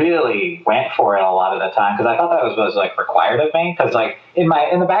really went for it a lot of the time because I thought that was like required of me. Because like in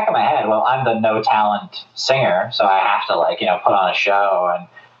the back of my head, well, I'm the no talent singer, so I have to like put on a show and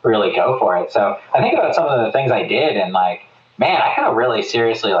really go for it. So I think about some of the things I did, and like, man, I kind of really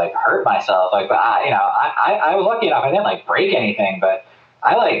seriously like hurt myself. Like, but I was lucky enough I didn't like break anything, but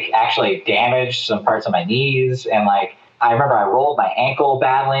I like actually damaged some parts of my knees, and like I remember I rolled my ankle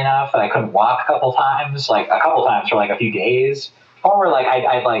badly enough that I couldn't walk a couple times for like a few days. Or like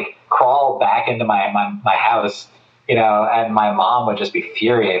I'd like crawl back into my house, and my mom would just be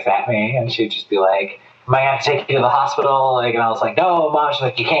furious at me, and she'd just be like, "Am I gonna have to take you to the hospital?" Like, and I was like, "No, Mom." She's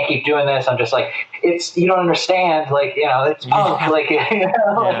like, "You can't keep doing this." I'm just like, you don't understand. Like, it's punk. Like,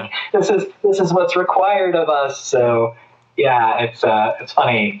 like this is what's required of us. So yeah, it's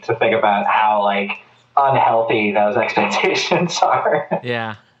funny to think about how like unhealthy those expectations are.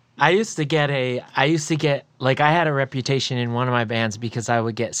 Yeah. I used to get like I had a reputation in one of my bands because I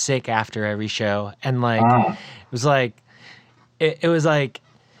would get sick after every show, and like it was like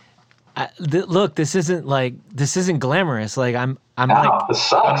look, this isn't glamorous. Like I'm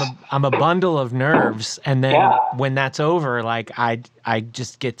a bundle of nerves, and then when that's over, like I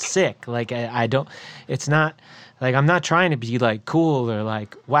just get sick. Like I don't. It's not like I'm not trying to be like cool or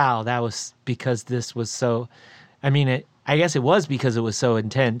like wow, that was because this was so. I mean I guess it was because it was so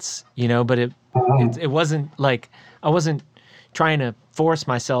intense, but it wasn't like I wasn't trying to force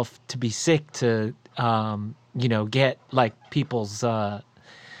myself to be sick to, get like people's, to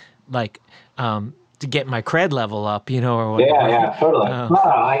get my cred level up, or whatever. Yeah, totally. No,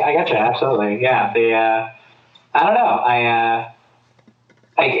 I got you. Absolutely. Yeah. I don't know.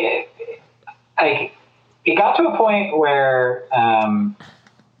 It got to a point where,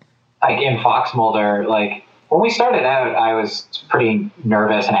 like in Foxmolder, like, when we started out, I was pretty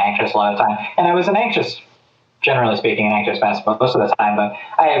nervous and anxious a lot of the time. And I was generally speaking, an anxious mess most of the time. But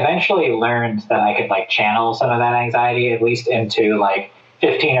I eventually learned that I could like channel some of that anxiety, at least into like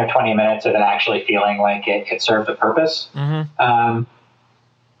 15 or 20 minutes of it actually feeling like it served a purpose, which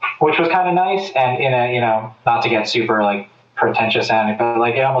was kind of nice. And in a, not to get super like pretentious sounding, but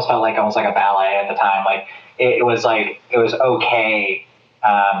like it almost felt like almost like a ballet at the time. Like it was okay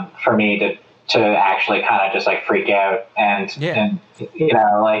for me to actually kind of just like freak out and like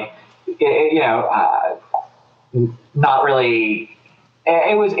not really.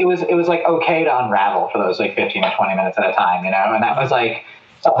 It was like okay to unravel for those like 15 or 20 minutes at a time, and that was like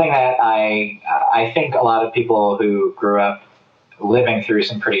something that I think a lot of people who grew up living through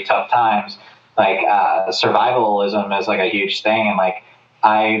some pretty tough times, like survivalism is like a huge thing, and like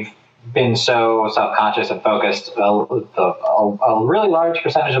I've been so self-conscious and focused a really large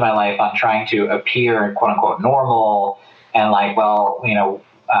percentage of my life on trying to appear quote unquote normal and like, well,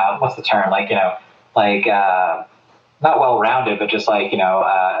 what's the term? Like, not well-rounded, but just like,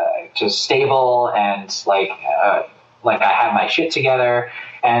 just stable and like I have my shit together.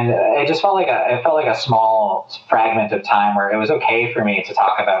 And it just felt like a small fragment of time where it was okay for me to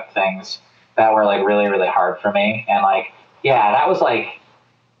talk about things that were like really, really hard for me. And like, yeah, that was like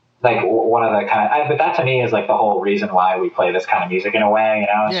one of the but that to me is like the whole reason why we play this kind of music in a way,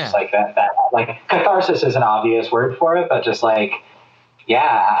 it's just like that like catharsis is an obvious word for it, but just like,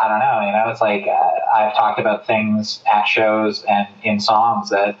 yeah, I don't know, it's like I've talked about things at shows and in songs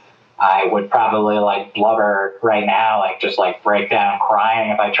that I would probably like blubber right now, like just like break down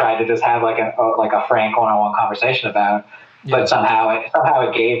crying if I tried to just have like a frank one-on-one conversation about. But somehow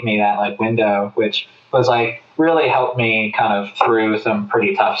it gave me that like window, which was like really helped me kind of through some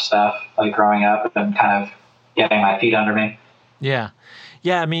pretty tough stuff, like growing up and kind of getting my feet under me. Yeah.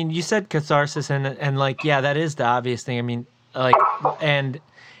 I mean, you said catharsis and like, yeah, that is the obvious thing. I mean, like, and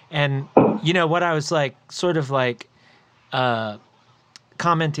what I was like, sort of like,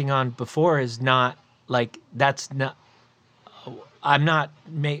 commenting on before is not like, that's not, I'm not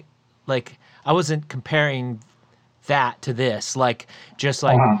like, I wasn't comparing that to this, like just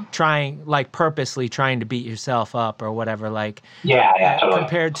like trying, like purposely trying to beat yourself up or whatever, like totally.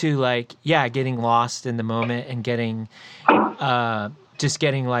 compared to like getting lost in the moment and getting just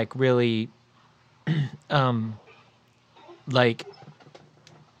getting like really like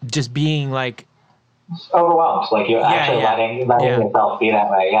just being like overwhelmed, like you're actually letting yourself be that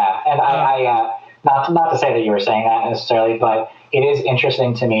way. And I not to say that you were saying that necessarily, but it is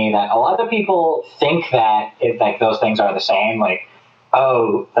interesting to me that a lot of people think that like those things are the same, like,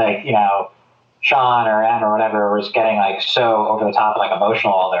 oh, like, you know, Sean or Em or whatever was getting like so over the top, like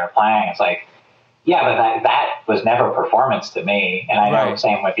emotional while they were playing. It's like, yeah, but that was never performance to me. And I know the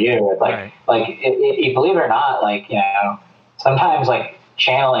same with you. It's like, you believe it or not, like, you know, sometimes like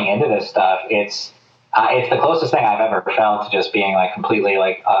channeling into this stuff, it's the closest thing I've ever felt to just being like completely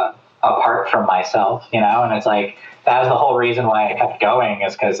like apart from myself, you know? And it's like, that was the whole reason why I kept going,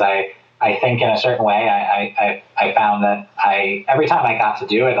 is because I think in a certain way, I found that every time I got to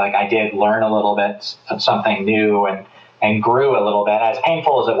do it, like I did learn a little bit of something new and grew a little bit. As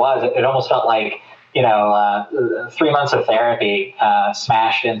painful as it was, it almost felt like, you know, 3 months of therapy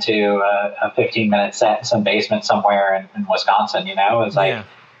smashed into a 15-minute set in some basement somewhere in Wisconsin, you know? It was like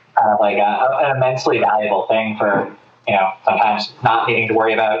kind of like an immensely valuable thing for, you know, sometimes not needing to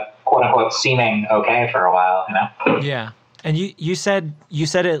worry about quote unquote seeming okay for a while, you know? Yeah. And you said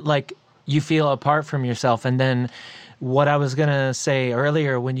it like you feel apart from yourself. And then what I was going to say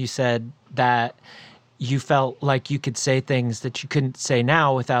earlier when you said that you felt like you could say things that you couldn't say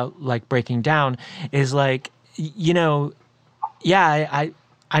now without like breaking down is like, you know, I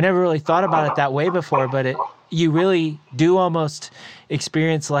never really thought about it that way before, but you really do almost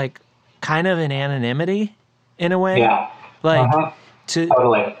experience like kind of an anonymity in a way. Yeah. Like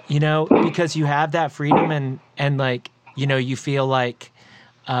totally. You know, because you have that freedom and like, you know, you feel like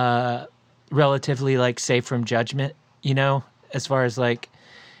relatively like safe from judgment, you know, as far as like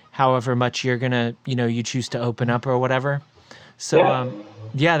however much you're gonna, you know, you choose to open up or whatever. So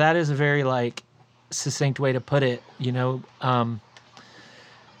that is a very like succinct way to put it, you know.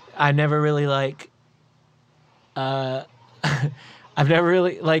 I never really like I've never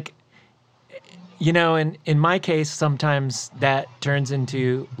really like, you know, in my case, sometimes that turns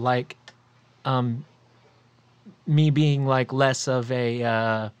into like me being like less of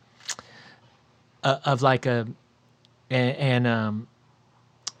an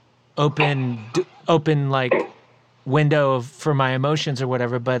open like window for my emotions or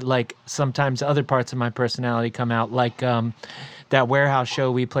whatever, but like sometimes other parts of my personality come out, like that warehouse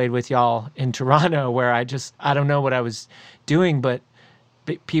show we played with y'all in Toronto, where I don't know what I was doing, but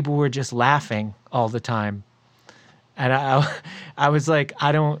people were just laughing all the time. And I was like,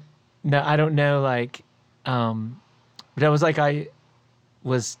 I don't know, like, but I was like, I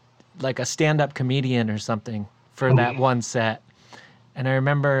was like a stand-up comedian or something for that one set. And I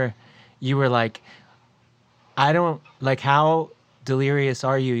remember you were like, I don't, like, how delirious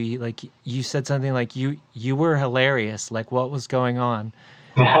are you? Like, you said something like you were hilarious. Like, what was going on?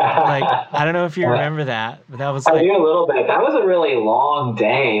 Like, I don't know if you remember that, but that was like, I do a little bit. That was a really long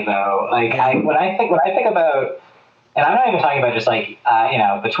day, though. Like, when I think about, and I'm not even talking about just like, you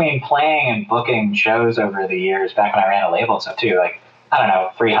know, between playing and booking shows over the years, back when I ran a label and stuff too, like, I don't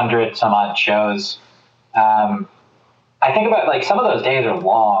know, 300 some odd shows. I think about like some of those days are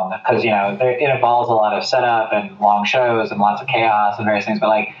long because, you know, it involves a lot of setup and long shows and lots of chaos and various things. But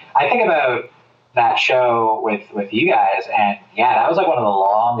like, I think about that show with you guys, and that was like one of the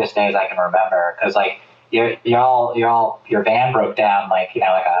longest days I can remember, because like your van broke down, like, you know,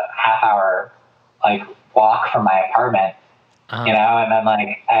 like a half hour like walk from my apartment, you know, and then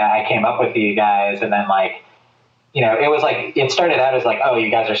like I came up with you guys, and then like, you know, it was like, it started out as like, oh,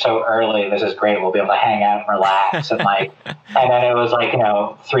 you guys are so early, this is great, we'll be able to hang out and relax, and like, and then it was like, you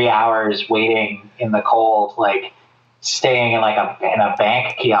know, 3 hours waiting in the cold, like staying in like in a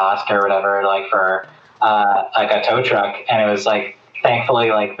bank kiosk or whatever, like for like a tow truck. And it was like,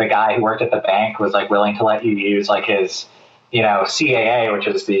 thankfully, like the guy who worked at the bank was like willing to let you use like his, you know, CAA, which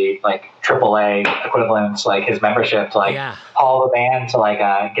is the like AAA equivalent, like his membership to like haul the van to like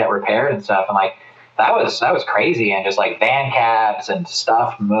get repaired and stuff. And like, that was crazy. And just like van cabs and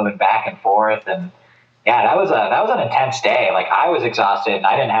stuff moving back and forth. And that was an intense day. Like, I was exhausted and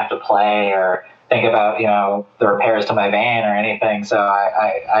I didn't have to play or think about, you know, the repairs to my van or anything. So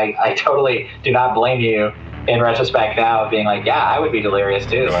I totally do not blame you in retrospect now, being like, I would be delirious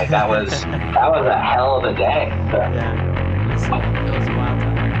too. Like, that was a hell of a day. So. Yeah, it was a wild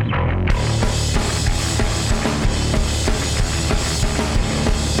time.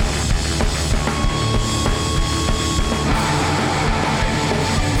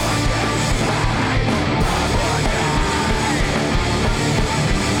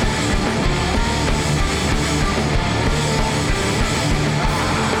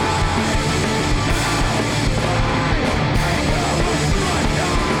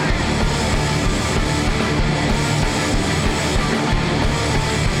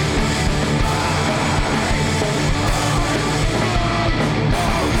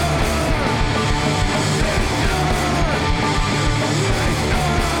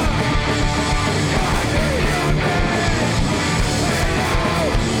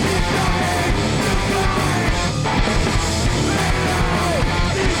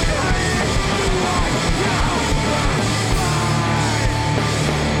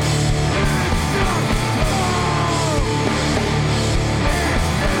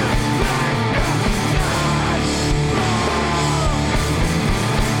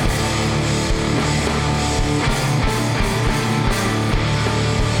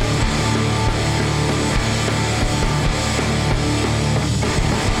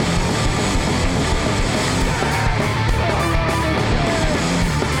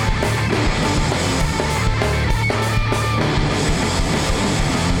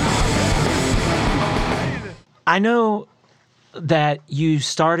 I know that you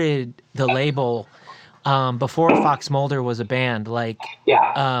started the label before Fox Mulder was a band, like,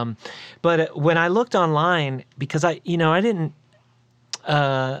 Yeah. but when I looked online, because I didn't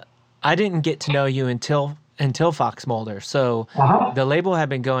get to know you until Fox Mulder, so the label had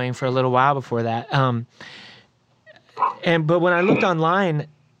been going for a little while before that. But when I looked online,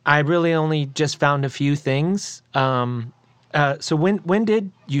 I really only just found a few things. So when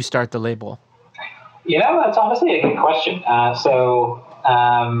did you start the label? That's honestly a good question.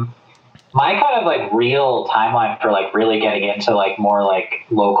 My kind of like real timeline for like really getting into like more like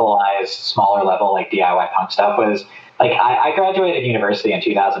localized, smaller level like DIY punk stuff was like I graduated university in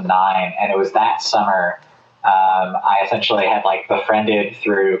 2009, and it was that summer I essentially had like befriended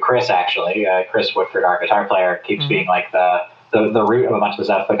through Chris, actually. Chris Woodford, our guitar player, keeps being like the root of a bunch of the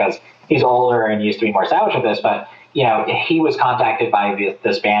stuff because he's older and used to be more established with this. But he was contacted by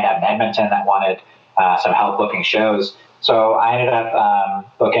this band out in Edmonton that wanted some help booking shows. So I ended up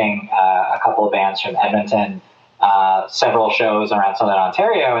booking a couple of bands from Edmonton, several shows around Southern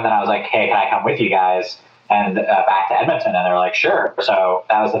Ontario, and then I was like, hey, can I come with you guys and back to Edmonton? And they're like, sure. So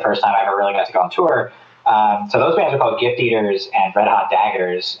that was the first time I ever really got to go on tour. So those bands are called Gift Eaters and Red Hot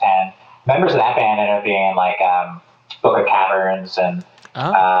Daggers, and members of that band ended up being like Book of Caverns, and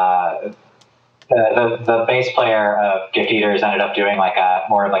the bass player of Gift Eaters ended up doing like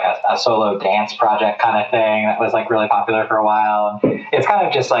more of like a solo dance project kind of thing that was like really popular for a while. And it's kind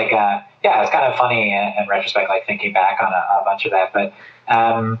of just like it's kind of funny in retrospect, like thinking back on a bunch of that. But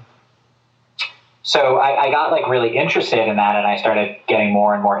so I got like really interested in that, and I started getting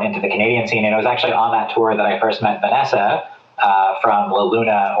more and more into the Canadian scene. And it was actually on that tour that I first met Vanessa from La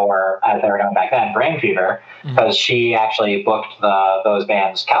Luna, or as they were known back then, Brain Fever, because she actually booked those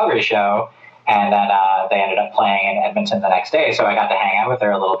bands' Calgary show. And then they ended up playing in Edmonton the next day. So I got to hang out with her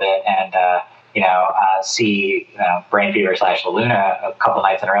a little bit and, see Brain Fever / La Luna a couple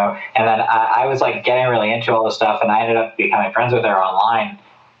nights in a row. And then I was like getting really into all this stuff, and I ended up becoming friends with her online.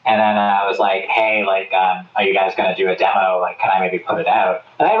 And then I was like, hey, like, are you guys going to do a demo? Like, can I maybe put it out?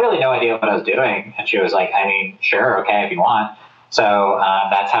 And I had really no idea what I was doing. And she was like, I mean, sure, okay, if you want. So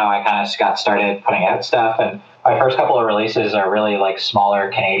that's how I kind of got started putting out stuff. And my first couple of releases are really like smaller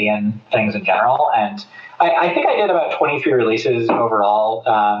Canadian things in general. And I think I did about 23 releases overall.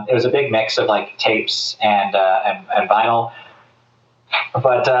 It was a big mix of like tapes and vinyl.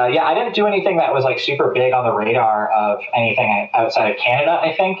 But I didn't do anything that was like super big on the radar of anything outside of Canada,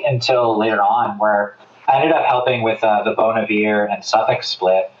 I think, until later on, where I ended up helping with the Bon Iver and Suffolk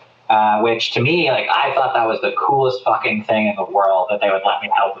split. Which to me, like, I thought that was the coolest fucking thing in the world that they would let me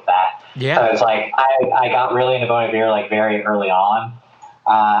help with that. Yeah. So it's like, I got really into Bon Iver like very early on.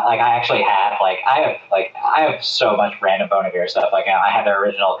 I actually had I have so much random Bon Iver stuff. Like, I had their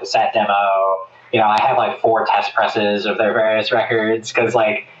original cassette demo. I have like 4 test presses of their various records. Cause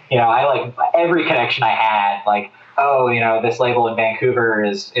I like every connection I had, like, this label in Vancouver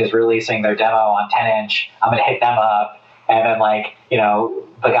is releasing their demo on 10-inch. I'm going to hit them up. And then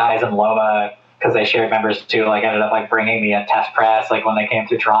the guys in Loma, because they shared members too, like ended up like bringing me a test press, like when they came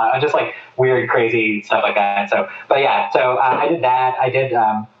through Toronto, just like weird, crazy stuff like that. So I did that. I did,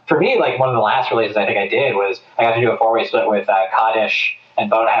 for me, like one of the last releases I think I did was I got to do a 4-way split with Kaddish and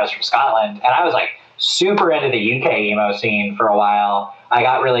Bonehouse from Scotland. And I was like super into the UK emo scene for a while. I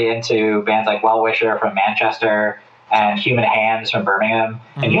got really into bands like Well Wisher from Manchester and Human Hands from Birmingham.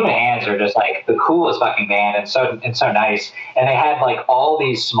 And Human Hands are just like the coolest fucking band and so nice. And they had like all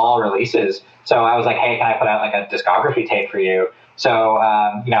these small releases. So I was like, hey, can I put out like a discography tape for you? So,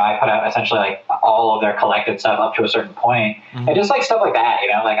 I put out essentially like all of their collected stuff up to a certain point. And just like stuff like that,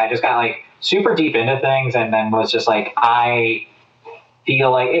 like I just got like super deep into things, and then was just like, I feel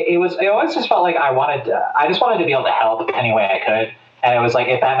like it always just felt like I just wanted to be able to help any way I could. And it was like,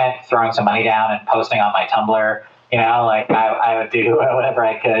 if that meant throwing some money down and posting on my Tumblr, I would do whatever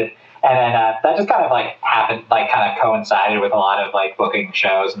I could. And then that just kind of like happened, like kind of coincided with a lot of like booking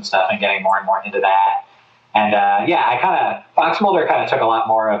shows and stuff and getting more and more into that. And Fox Mulder kind of took a lot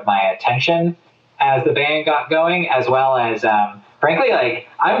more of my attention as the band got going, as well as, frankly, like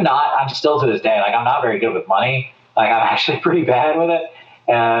I'm still to this day, like I'm not very good with money. Like I'm actually pretty bad with it.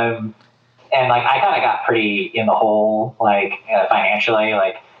 And like I kind of got pretty in the hole, like financially,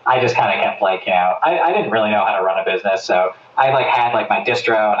 like I just kind of kept like, I didn't really know how to run a business. So I like had like my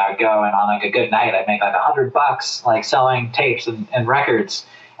distro, and I would go, and on like a good night, I'd make like $100 like selling tapes and records.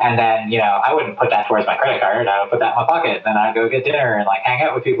 And then, I wouldn't put that towards my credit card. I would put that in my pocket, and then I'd go get dinner and like hang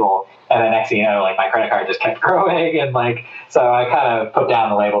out with people. And then next thing you know, like my credit card just kept growing. And like, so I kind of put down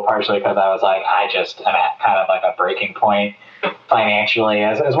the label partially because I was like, I'm at kind of like a breaking point financially,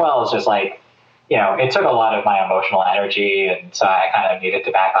 as well as just like, it took a lot of my emotional energy, and so I kind of needed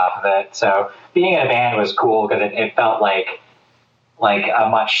to back off of it. So being in a band was cool because it felt like a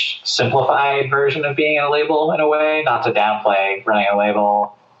much simplified version of being in a label in a way, not to downplay running a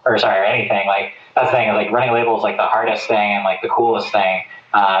label or anything. Like that's the thing is like running a label is like the hardest thing and like the coolest thing.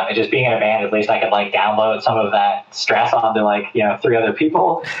 And just being in a band, at least I could like download some of that stress onto like, 3 other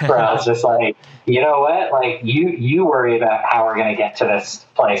people where I was just like, you know what, like you worry about how we're going to get to this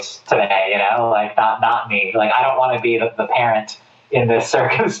place today, like not me. Like, I don't want to be the parent in this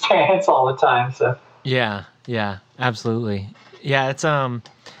circumstance all the time. So yeah, absolutely. Yeah.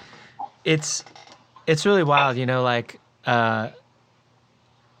 It's really wild, like,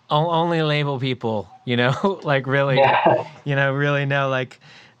 only label people, like really, really know. Like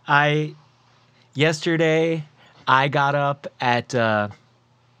yesterday I got up at like,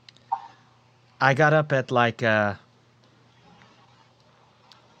 at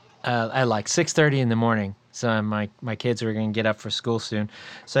like 6:30 in the morning. So my kids were going to get up for school soon.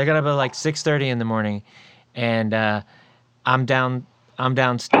 So I got up at like 6:30 in the morning, and I'm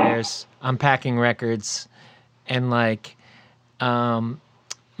downstairs. I'm packing records, and like,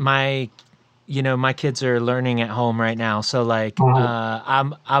 my kids are learning at home right now. So like,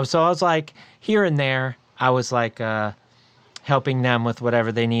 I was like here and there, I was like, helping them with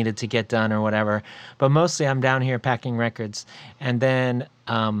whatever they needed to get done or whatever. But mostly I'm down here packing records. And then,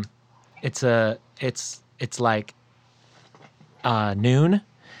 it's like, noon,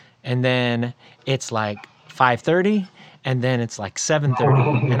 and then it's like 5:30, and then it's like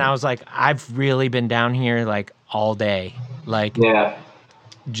 7:30. And I was like, I've really been down here like all day, like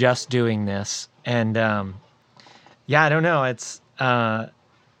just doing this. And, I don't know. It's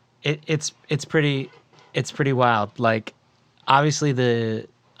pretty wild. Like, obviously the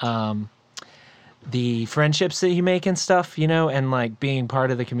friendships that you make and stuff, and like being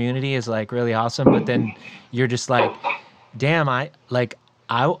part of the community is like really awesome. But then you're just like, damn, I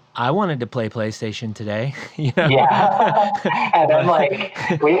wanted to play PlayStation today, Yeah. And then like,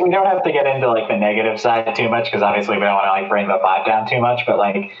 we don't have to get into like the negative side too much, because obviously we don't want to like bring the vibe down too much, but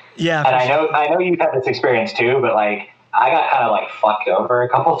like, yeah. And I know you've had this experience too, but like, I got kind of like fucked over a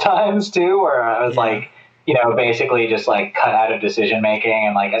couple times too, where I was like, basically just like cut out of decision making,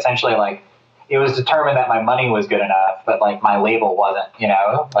 and like essentially like it was determined that my money was good enough, but like my label wasn't,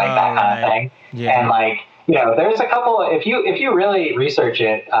 like that kind of thing. Yeah. And like, there's a couple, if you really research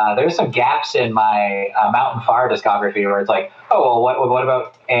it, there's some gaps in my Mountain Far discography where it's like, oh, well, what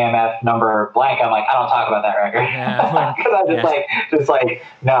about AMF number blank? I'm like, I don't talk about that record. Because I'm just like,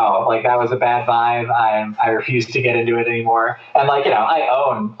 no, like that was a bad vibe. I refuse to get into it anymore. And like, I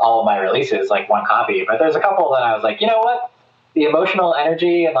own all of my releases, like one copy, but there's a couple that I was like, you know what? The emotional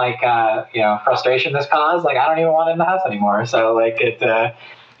energy and like, frustration this caused, like, I don't even want it in the house anymore. So like it,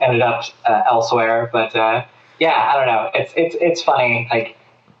 ended up elsewhere, but I don't know. It's funny. Like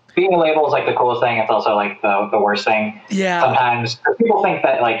being a label is like the coolest thing. It's also like the worst thing. Yeah. Sometimes people think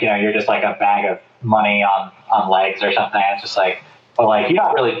that like you're just like a bag of money on legs or something. It's just like, well, like you're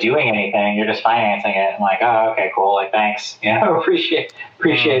not really doing anything. You're just financing it. I'm like, oh, okay, cool. Like thanks. Appreciate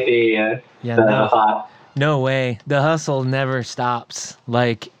the thought. No way. The hustle never stops.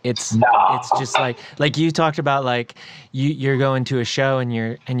 Like it's just like you talked about, like you're going to a show and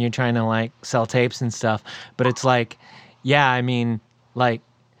you're trying to like sell tapes and stuff, but it's like, yeah, I mean, like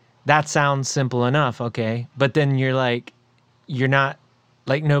that sounds simple enough. Okay. But then you're not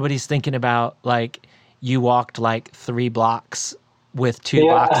like, nobody's thinking about like you walked like 3 blocks with 2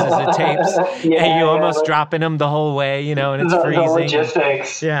 boxes of tapes and you almost dropping them the whole way, and it's freezing.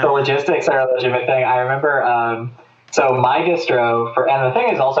 The logistics are a legitimate thing. I remember, so my distro and the thing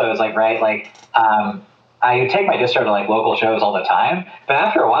is also is like, right, like, I take my distro to like local shows all the time, but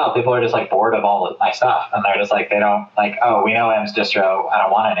after a while people are just like bored of all of my stuff and they're just like, they don't like, oh, we know M's distro, I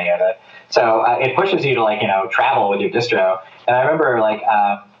don't want any of it. So it pushes you to like, travel with your distro. And I remember like,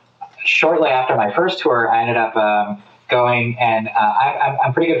 shortly after my first tour, I ended up, going and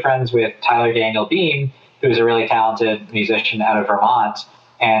I'm pretty good friends with Tyler Daniel Beam, who's a really talented musician out of Vermont.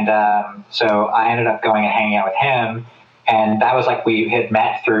 And so I ended up going and hanging out with him. And that was like, we had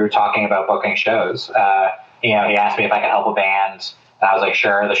met through talking about booking shows. He asked me if I could help a band. And I was like,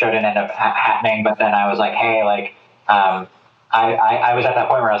 sure. The show didn't end up happening. But then I was like, hey, like, I was at that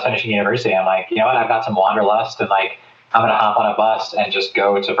point where I was finishing university. I'm like, you know what? I've got some wanderlust and like, I'm going to hop on a bus and just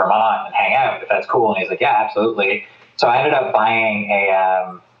go to Vermont and hang out if that's cool. And he's like, yeah, absolutely. So I ended up buying it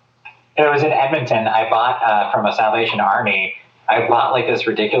was in Edmonton. I bought from a Salvation Army. I bought like this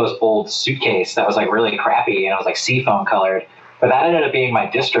ridiculous old suitcase that was like really crappy and it was like seafoam colored. But that ended up being my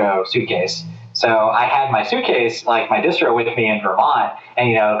distro suitcase. So I had my suitcase, like my distro, with me in Vermont,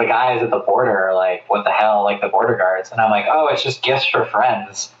 and the guys at the border are like, "What the hell?" Like the border guards, and I'm like, "Oh, it's just gifts for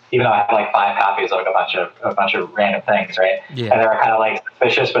friends." Even though I had like 5 copies of like a bunch of random things, right? Yeah. And they were kind of like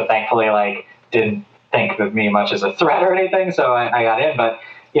suspicious, but thankfully like didn't think of me much as a threat or anything, so I got in. But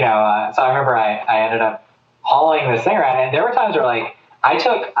so I remember I ended up hauling this thing around, and there were times where like I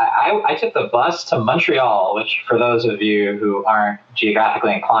took the bus to Montreal, which for those of you who aren't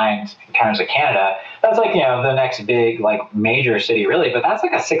geographically inclined in terms of Canada, that's like the next big like major city really, but that's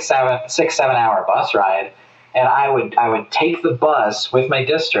like a 6-7 hour bus ride, and I would take the bus with my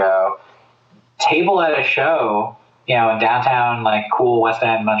distro, table at a show, in downtown like cool West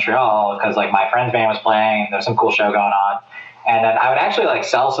End Montreal, because like my friend's band was playing, there's some cool show going on, and then I would actually like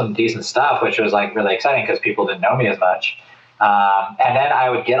sell some decent stuff, which was like really exciting because people didn't know me as much. And then I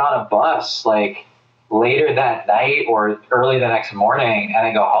would get on a bus like later that night or early the next morning, and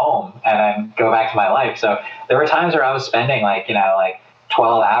then go home and then go back to my life. So there were times where I was spending like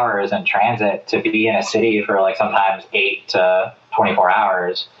 12 hours in transit to be in a city for like sometimes 8 to 24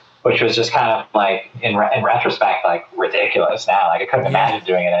 hours, which was just kind of like in retrospect like ridiculous now. Like I couldn't imagine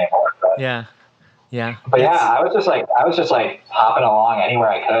doing it anymore. But, Yeah. But I was just like hopping along anywhere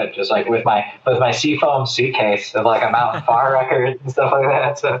I could, just like with my Seafoam suitcase of like a Mountain Far record and stuff like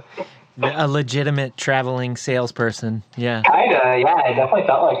that. So a legitimate traveling salesperson. Yeah. Kinda, yeah. It definitely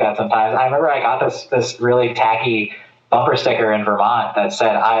felt like that sometimes. I remember I got this really tacky bumper sticker in Vermont that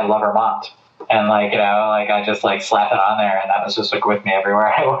said "I love Vermont," and like I just like slapped it on there, and that was just like with me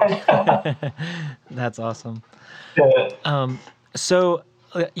everywhere I went. That's awesome. So,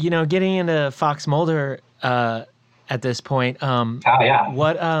 getting into Fox Mulder at this point,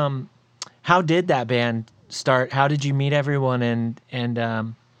 what how did that band start? How did you meet everyone, and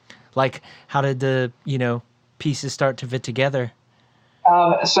like how did the pieces start to fit together?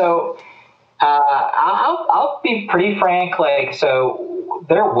 So I'll be pretty frank. Like, so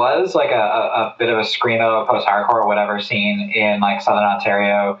there was like a bit of a screamo, post-hardcore, whatever scene in like Southern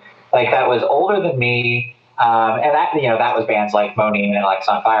Ontario, like that was older than me. And that, that was bands like Monine and like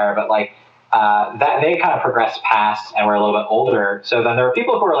Sunfire, but like, that they kind of progressed past and were a little bit older. So then there were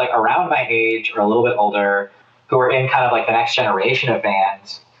people who were like around my age or a little bit older who were in kind of like the next generation of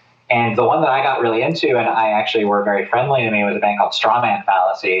bands. And the one that I got really into, and I actually were very friendly to me, was a band called Strawman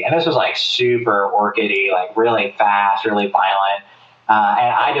Fallacy. And this was like super orchid-y, like really fast, really violent.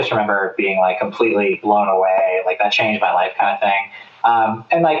 And I just remember being like completely blown away. Like that changed my life kind of thing.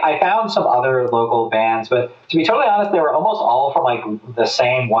 And like I found some other local bands, but to be totally honest, they were almost all from like the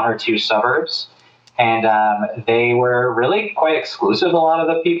same 1 or 2 suburbs. And they were really quite exclusive, a lot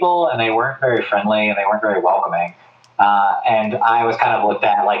of the people, and they weren't very friendly and they weren't very welcoming. And I was kind of looked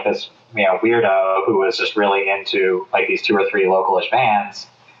at like this, weirdo who was just really into like these 2 or 3 localish bands.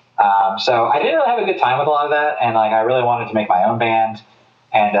 So I didn't really have a good time with a lot of that. And like, I really wanted to make my own band.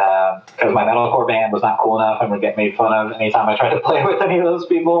 And because my metalcore band was not cool enough and would get made fun of anytime I tried to play with any of those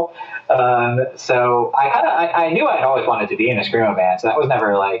people. So I knew I'd always wanted to be in a screamo band. So that was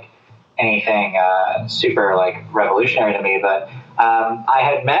never like anything super like revolutionary to me. But I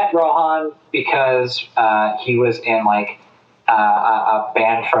had met Rohan because he was in like a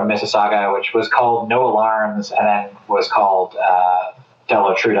band from Mississauga, which was called No Alarms, and then was called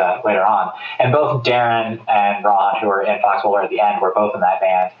Dello Truda later on. And both Darren and Ron, who were in Fox Mulder at the end, were both in that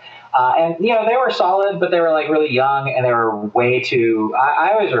band. And, they were solid, but they were like really young, and they were way too,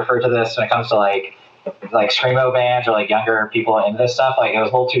 I always refer to this when it comes to like screamo bands or like younger people into this stuff, like it was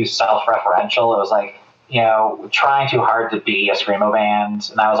a little too self-referential. It was like, trying too hard to be a screamo band,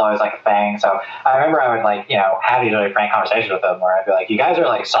 and that was always like a thing. So I remember I would like, have these really frank conversations with them where I'd be like, you guys are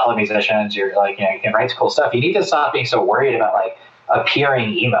like solid musicians, you're like, you can write cool stuff. You need to stop being so worried about like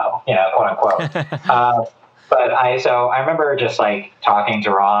appearing emo, quote unquote. But I remember just like talking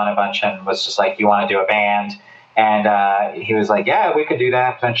to Ron a bunch and was just like, you want to do a band? And he was like, yeah, we could do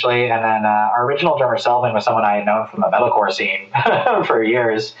that potentially. And then our original drummer, Selvin, was someone I had known from the metalcore scene for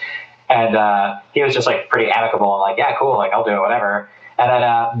years. And he was just like pretty amicable and like, yeah, cool, like I'll do it, whatever. And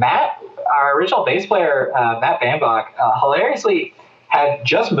then Matt, our original bass player, Matt Bambach, hilariously had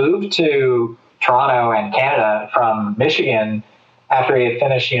just moved to Toronto and Canada from Michigan after he had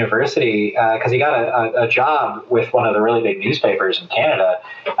finished university, because he got a job with one of the really big newspapers in Canada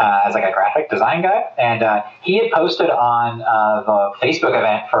as like a graphic design guy. And he had posted on the Facebook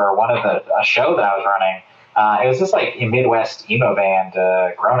event for one of a show that I was running. It was this like Midwest emo band,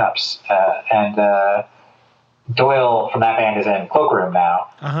 Grown Ups, and Doyle from that band is in Cloakroom now.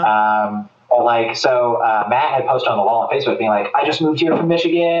 But like, so Matt had posted on the wall on Facebook being like, I just moved here from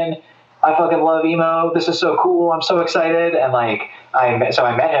Michigan. I fucking love emo. This is so cool. I'm so excited. And like, I met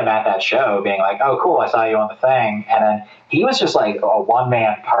him at that show being like, oh, cool. I saw you on the thing. And then he was just like a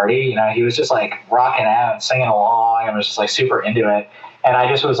one-man party. You know, he was just like rocking out and singing along and was just like super into it. And I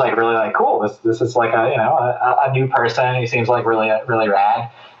just was like really like, cool. This is like a new person. He seems like really, really rad.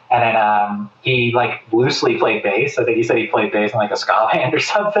 And then he like loosely played bass. I think he said he played bass in like a ska band or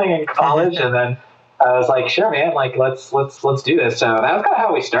something in college. And then I was like, sure, man, like let's do this. So that was kind of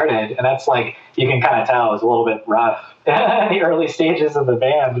how we started. And that's like, you can kind of tell it was a little bit rough in the early stages of the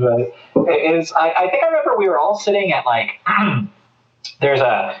band, but it is, I think I remember we were all sitting at like, there's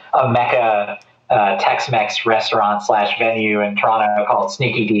a Mecca Tex-Mex restaurant / venue in Toronto called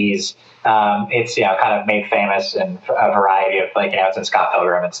Sneaky D's. It's, you know, kind of made famous in a variety of like, you know, it's in Scott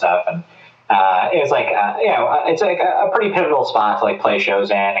Pilgrim and stuff. And it was like, it's like a pretty pivotal spot to like play shows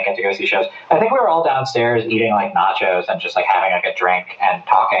in and get to go see shows. I think we were all downstairs eating like nachos and just like having like a drink and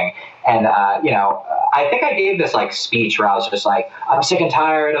talking. And, I think I gave this like speech where I was just like, I'm sick and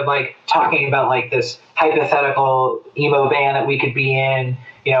tired of like talking about like this hypothetical emo band that we could be in,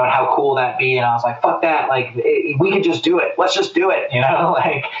 you know, and how cool that'd be. And I was like, fuck that. Like, we could just do it. Let's just do it. You know,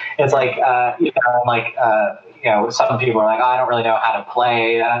 like, it's like, some people are like, oh, I don't really know how to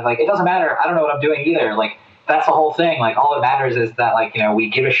play. And I was like, it doesn't matter. I don't know what I'm doing either. Like, that's the whole thing. Like, all that matters is that, like, you know, we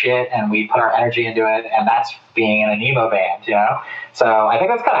give a shit and we put our energy into it. And that's being in an emo band, you know? So I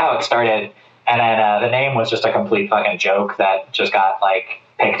think that's kind of how it started. And then the name was just a complete fucking joke that just got, like,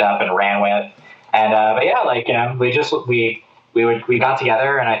 picked up and ran with. And, but yeah, like, you know, we got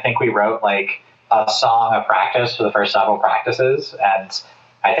together and I think we wrote, like, a song of practice for the first several practices. And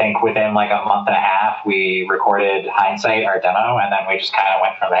I think within like a month and a half, we recorded Hindsight, our demo, and then we just kind of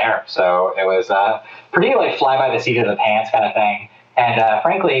went from there. So it was pretty like fly by the seat of the pants kind of thing. And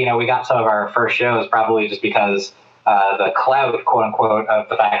frankly, you know, we got some of our first shows probably just because the clout, quote unquote, of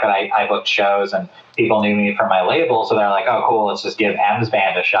the fact that I booked shows and people knew me from my label. So they're like, oh, cool, let's just give M's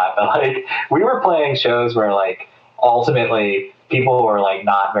band a shot. But like, we were playing shows where like ultimately people were like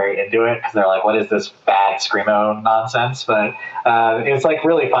not very into it because they're like, what is this bad screamo nonsense? But it's like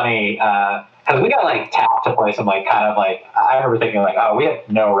really funny because we got like tapped to play some like kind of like, I remember thinking like, oh, we have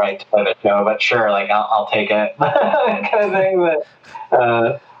no right to play the show, but sure, like I'll take it kind of thing.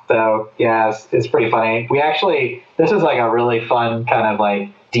 But so yeah, it's pretty funny. We actually, this is like a really fun kind of like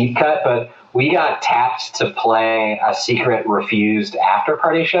deep cut, but we got tapped to play a secret Refused after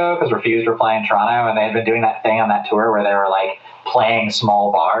party show because Refused were playing Toronto and they had been doing that thing on that tour where they were like playing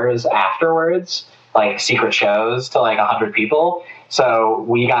small bars afterwards, like secret shows to like 100 people. So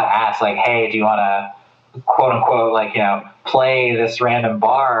we got asked like, hey, do you want to quote unquote, like, you know, play this random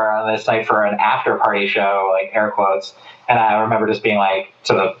bar on this night for an after party show, like air quotes. And I remember just being like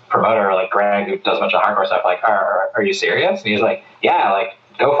to the promoter, like Greg, who does a bunch of hardcore stuff, like, are you serious? And he's like, yeah, like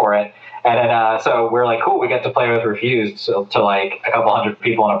go for it. And then, so we're like, cool, we get to play with Refused to like a couple hundred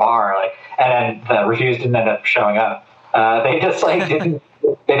people in a bar. Like, and then the Refused didn't end up showing up. They just like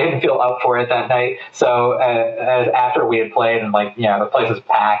they didn't feel up for it that night. So after we had played and like, you know, the place was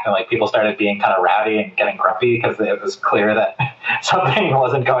packed and like people started being kind of rowdy and getting grumpy because it was clear that something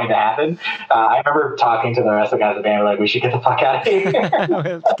wasn't going to happen. I remember talking to the rest of the guys at the band, like, we should get the fuck out of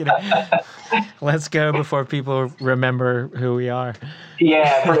here. Let's go before people remember who we are.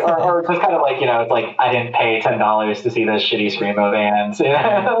 Yeah, or just kind of like, you know, it's like I didn't pay $10 to see those shitty screamo bands. You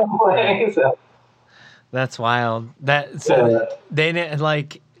know? So. That's wild. They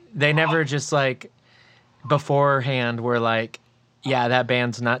never just like beforehand were like, yeah, that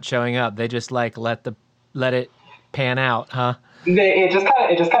band's not showing up. They just like let it pan out, huh? It just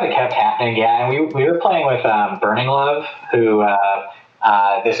kind of kept happening, yeah. And we were playing with Burning Love, who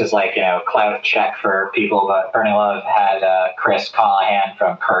this is like, you know, clout check for people, but Burning Love had Chris Callahan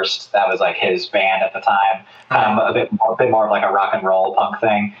from Cursed. That was like his band at the time, a bit more of like a rock and roll punk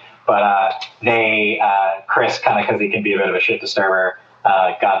thing. But Chris, kind of because he can be a bit of a shit disturber,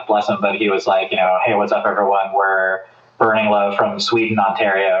 God bless him, but he was like, you know, hey, what's up, everyone? We're Burning Love from Sweden,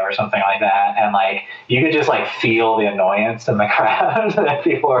 Ontario, or something like that. And like, you could just like feel the annoyance in the crowd that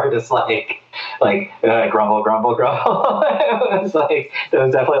people were just like grumble, grumble, grumble. It was like, there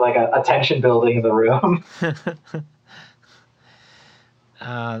was definitely like a tension building in the room.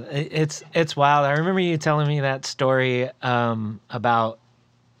 It's wild. I remember you telling me that story about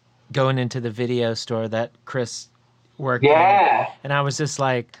going into the video store that Chris worked in. And I was just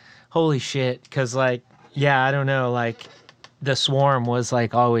like, holy shit. Cause like, yeah, I don't know. Like the Swarm was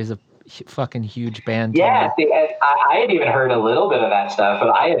like always a fucking huge band. Yeah. See, I had even heard a little bit of that stuff, but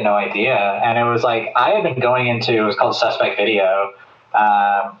I had no idea. And it was like, I had been going into, it was called Suspect Video,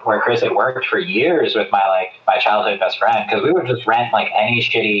 where Chris had worked for years with my childhood best friend, because we would just rent like any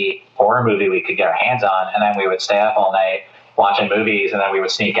shitty horror movie we could get our hands on, and then we would stay up all night watching movies, and then we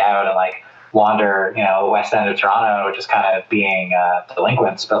would sneak out and like wander, West End of Toronto, just kind of being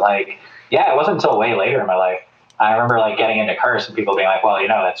delinquents. But like, yeah, it wasn't until way later in my life. I remember like getting into Curse and people being like, well,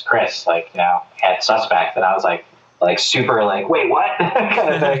 that's Chris, like, head suspect. And I was like super like, wait, what?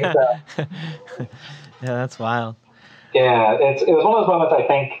 kind of thing. So, yeah, that's wild. Yeah, it was one of those moments, I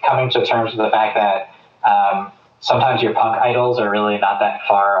think, coming to terms with the fact that sometimes your punk idols are really not that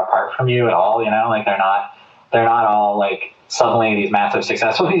far apart from you at all, like they're not all like suddenly these massive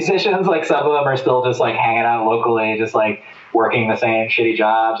successful musicians. Like some of them are still just like hanging out locally, just like working the same shitty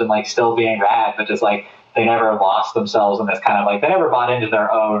jobs and like still being rad, but just like they never lost themselves in this kind of like, they never bought into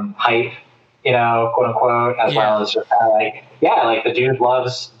their own hype, quote unquote, as well as just kind of like, yeah, like the dude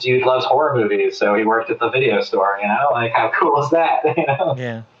loves horror movies, so he worked at the video store, like how cool is that?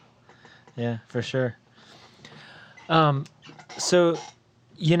 Yeah, for sure. So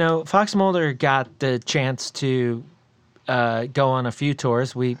Fox Mulder got the chance to go on a few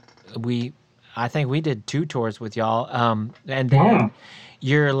tours. I think we did 2 tours with y'all, and then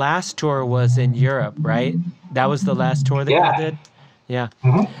your last tour was in Europe, right? That was the last tour that y'all did. Yeah.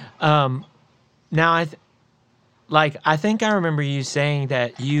 Mm-hmm. Now I think I remember you saying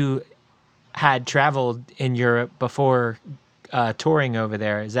that you had traveled in Europe before touring over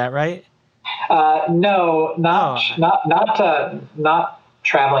there. Is that right? No, not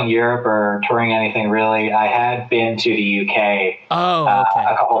traveling Europe or touring anything really. I had been to the UK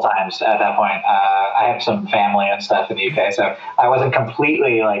a couple of times at that point. I have some family and stuff in the UK, so I wasn't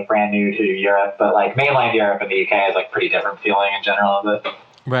completely like brand new to Europe, but like mainland Europe and the UK is like pretty different feeling in general of it.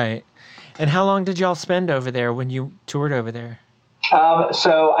 Right. And how long did y'all spend over there when you toured over there?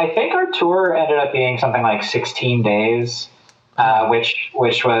 So I think our tour ended up being something like 16 days, which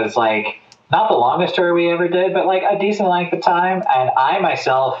was like not the longest tour we ever did, but like a decent length of time. And I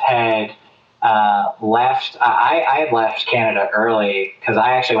myself had left. I had left Canada early because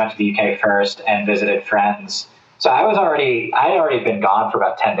I actually went to the UK first and visited friends. So I had already been gone for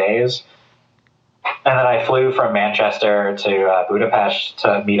about 10 days. And then I flew from Manchester to Budapest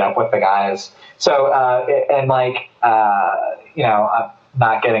to meet up with the guys. So, I'm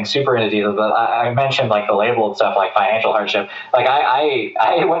not getting super into details, but I mentioned like the label and stuff, like financial hardship. Like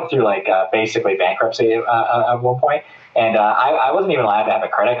I went through like basically bankruptcy at one point, and I wasn't even allowed to have a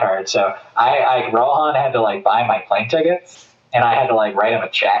credit card. So Rohan had to like buy my plane tickets, and I had to like write him a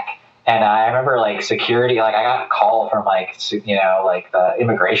check. And I remember like security, like I got a call from like the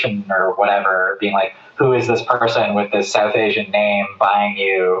immigration or whatever being like, who is this person with this South Asian name buying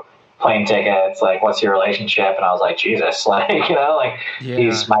you plane tickets? Like, what's your relationship? And I was like, Jesus,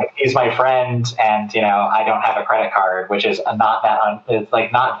 he's my friend. And, I don't have a credit card, which is not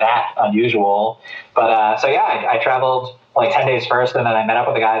that unusual. But, so yeah, I traveled like 10 days first, and then I met up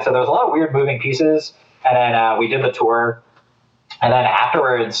with the guys. So there was a lot of weird moving pieces. And then we did the tour. And then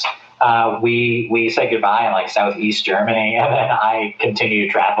afterwards, we said goodbye in like Southeast Germany, and then I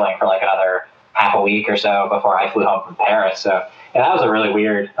continued traveling for like another half a week or so before I flew home from Paris. So that was a really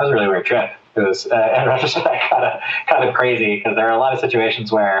weird trip. It was in retrospect kind of crazy, because there are a lot of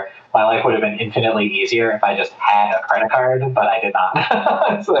situations where my life would have been infinitely easier if I just had a credit card, but I did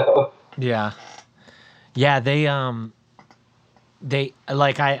not. So yeah, they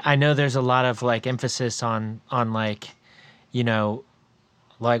like I know there's a lot of like emphasis on like,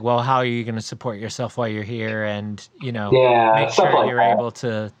 like, well, how are you going to support yourself while you're here, and make sure like you're that. able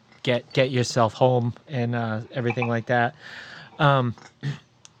to get yourself home and everything like that. But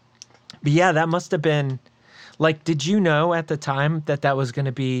yeah, that must have been like, did you know at the time that was going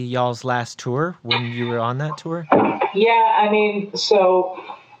to be y'all's last tour when you were on that tour? Yeah, I mean, so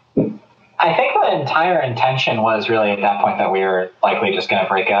I think the entire intention was really at that point that we were likely just going to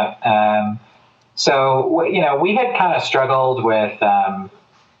break up. So, we had kind of struggled with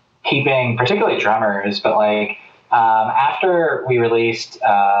keeping, particularly drummers, but like after we released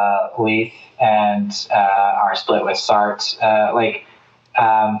Leith and our split with Sart,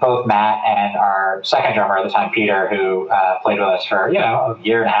 both Matt and our second drummer at the time, Peter, who played with us for, a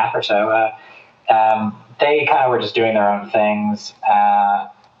year and a half or so, they kind of were just doing their own things.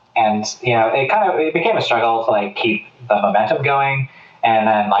 And, it became a struggle to like keep the momentum going. And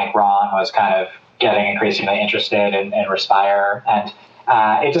then like Ron was kind of getting increasingly interested in Respire, and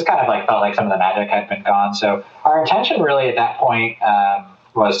it just kind of like felt like some of the magic had been gone. So our intention really at that point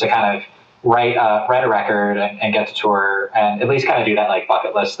was to kind of write a record and get to tour and at least kind of do that like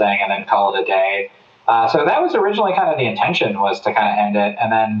bucket list thing and then call it a day. So that was originally kind of the intention, was to kind of end it.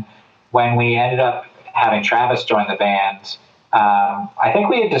 And then when we ended up having Travis join the band, I think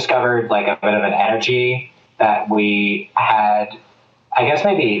we had discovered like a bit of an energy that we had, I guess,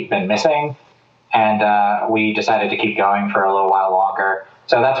 maybe been missing. And we decided to keep going for a little while longer.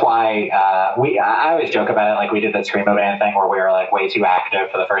 So that's why I always joke about it. Like we did that Screamo Band thing where we were like way too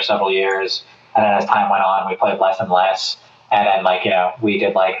active for the first several years. And then as time went on, we played less and less. And then like, we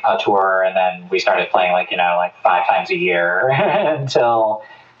did like a tour and then we started playing like, like 5 times a year until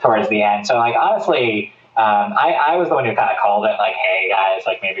towards the end. So like, honestly, I was the one who kind of called it like, hey guys,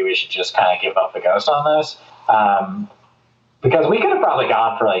 like maybe we should just kind of give up the ghost on this. Because we could have probably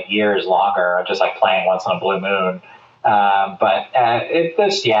gone for like years longer of just like playing once in a blue moon. I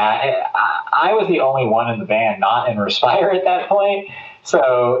was the only one in the band not in Respire at that point.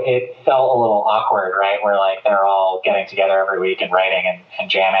 So it felt a little awkward, right? Where like they're all getting together every week and writing and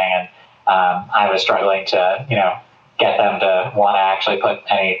jamming. And I was struggling to, get them to want to actually put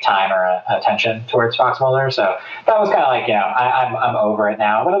any time or attention towards Fox Mulder. So that was kind of like, I'm over it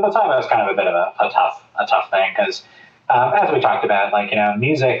now. But at the time it was kind of a bit of a tough thing because as we talked about, like,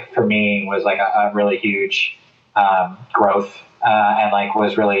 music for me was like a really huge growth and like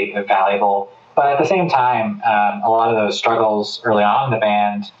was really valuable. But at the same time, a lot of those struggles early on in the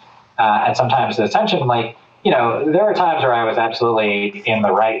band and sometimes the tension, like, there were times where I was absolutely in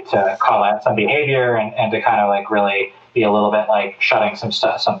the right to call out some behavior and to kind of like really be a little bit like shutting some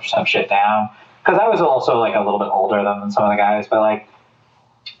stuff, some shit down. Because I was also like a little bit older than some of the guys, but like,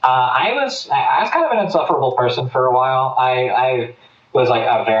 I was kind of an insufferable person for a while. I was like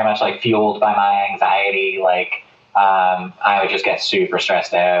very much like fueled by my anxiety. Like I would just get super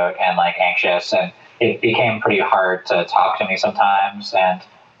stressed out and like anxious, and it became pretty hard to talk to me sometimes. And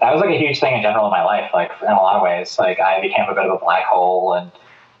that was like a huge thing in general in my life. Like in a lot of ways, like I became a bit of a black hole, and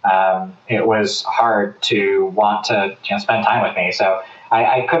it was hard to want to spend time with me. So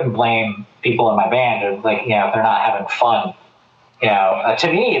I couldn't blame people in my band, or like if they're not having fun.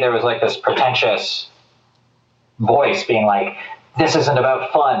 To me, there was like this pretentious voice being like, this isn't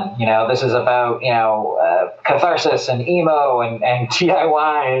about fun, this is about, catharsis and emo and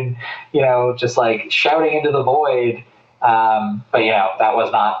DIY and, just like shouting into the void. But, that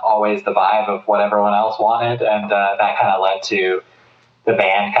was not always the vibe of what everyone else wanted. And that kind of led to the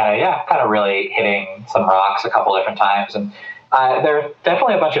band kind of really hitting some rocks a couple different times. And there are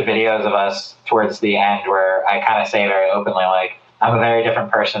definitely a bunch of videos of us towards the end where I kind of say very openly, like, I'm a very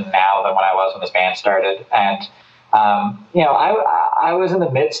different person now than when I was when this band started. And, I was in the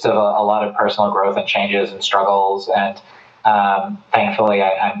midst of a lot of personal growth and changes and struggles. And thankfully,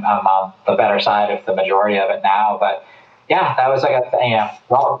 I'm on the better side of the majority of it now. But yeah, that was like a thing.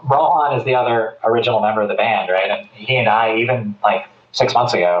 Rohan is the other original member of the band, right? And he and I, even like 6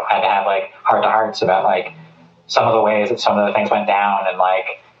 months ago, had to have like heart-to-hearts about like some of the ways that some of the things went down, and like,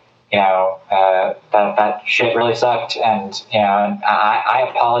 that shit really sucked. And, and I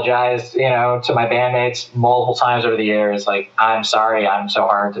apologized, to my bandmates multiple times over the years. Like, I'm sorry, I'm so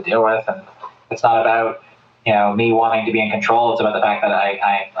hard to deal with. And it's not about, me wanting to be in control. It's about the fact that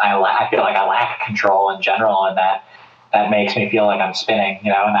I feel like I lack control in general. And that makes me feel like I'm spinning,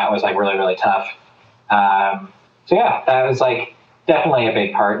 and that was like really, really tough. So yeah, that was like definitely a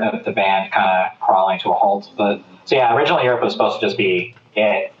big part of the band kind of crawling to a halt. But so yeah, originally Europe was supposed to just be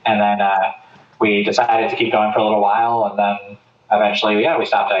it, and then we decided to keep going for a little while, and then eventually we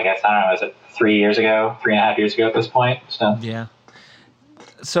stopped. I guess, I don't know, was it 3.5 years ago at this point? So yeah.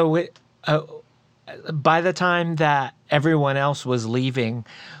 So by the time that everyone else was leaving,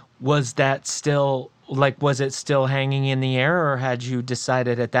 was that still like, was it still hanging in the air, or had you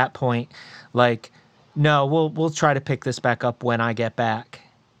decided at that point like, no, we'll try to pick this back up when I get back?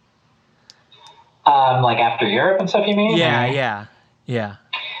 Like after Europe and stuff, you mean? Yeah.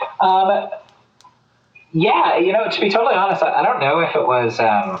 Yeah, to be totally honest, I don't know if it was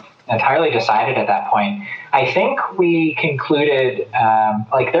entirely decided at that point. I think we concluded,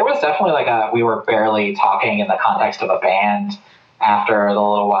 like, there was definitely like we were barely talking in the context of a band after a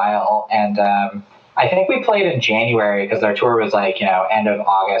little while. And I think we played in January because their tour was like, end of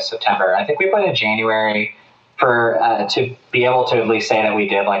August, September. I think we played in January for to be able to at least say that we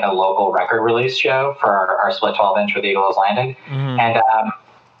did like a local record release show for our split 12-inch with Eagle is Landing. Mm-hmm. And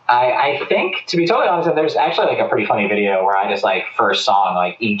I think, to be totally honest, and there's actually like a pretty funny video where I just like first song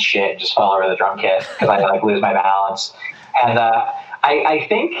like eat shit, just fall over the drum kit because I like lose my balance. And I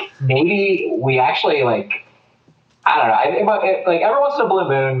think maybe we actually like, I don't know, like every once in a blue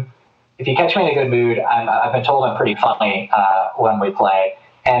moon, if you catch me in a good mood, I've been told I'm pretty funny when we play.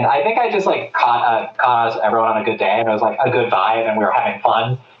 And I think I just like caught us, everyone on a good day, and it was like a good vibe, and we were having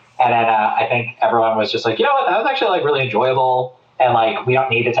fun. And then I think everyone was just like, you know what, that was actually like really enjoyable. and like we don't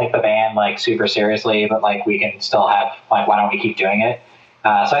need to take the band like super seriously, but like we can still have like, why don't we keep doing it?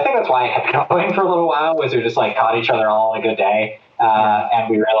 So I think that's why I kept going for a little while, was we just like caught each other all on a good day.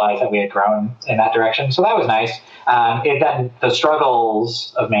 And we realized that we had grown in that direction. So that was nice. Then the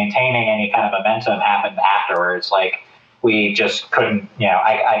struggles of maintaining any kind of momentum happened afterwards. Like we just couldn't,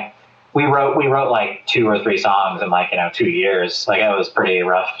 we wrote like 2 or 3 songs in like, 2 years. Like it was pretty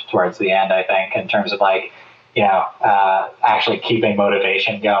rough towards the end, I think, in terms of like, actually keeping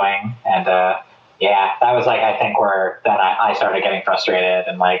motivation going. And, that was like, I think where then I started getting frustrated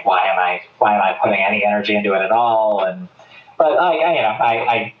and like, why am I putting any energy into it at all? But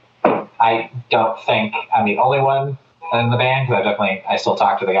I don't think I'm the only one in the band, because I still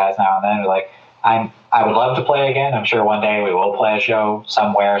talk to the guys now and then. Like I would love to play again. I'm sure one day we will play a show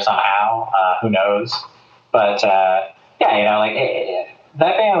somewhere somehow. Who knows? But that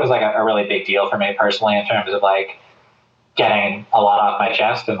band was like a really big deal for me personally in terms of like getting a lot off my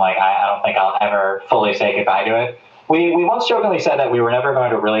chest, and like I don't think I'll ever fully say goodbye to it. We once jokingly said that we were never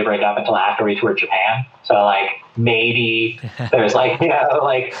going to really break up until after we toured Japan. So like maybe there's like on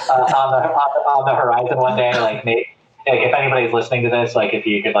the horizon one day, like maybe if anybody's listening to this, like if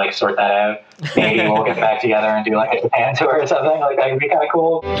you could like sort that out, maybe we'll get back together and do like a Japan tour or something. Like that would be kind of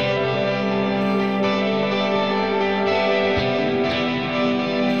cool.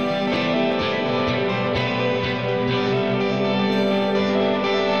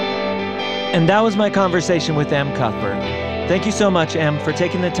 And that was my conversation with Em Cuthbert. Thank you so much, Em, for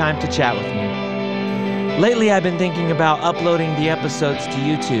taking the time to chat with me. Lately, I've been thinking about uploading the episodes to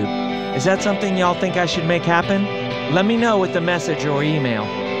YouTube. Is that something y'all think I should make happen? Let me know with a message or email.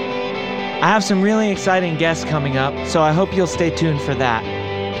 I have some really exciting guests coming up, so I hope you'll stay tuned for that.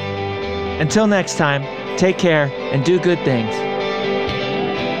 Until next time, take care and do good things.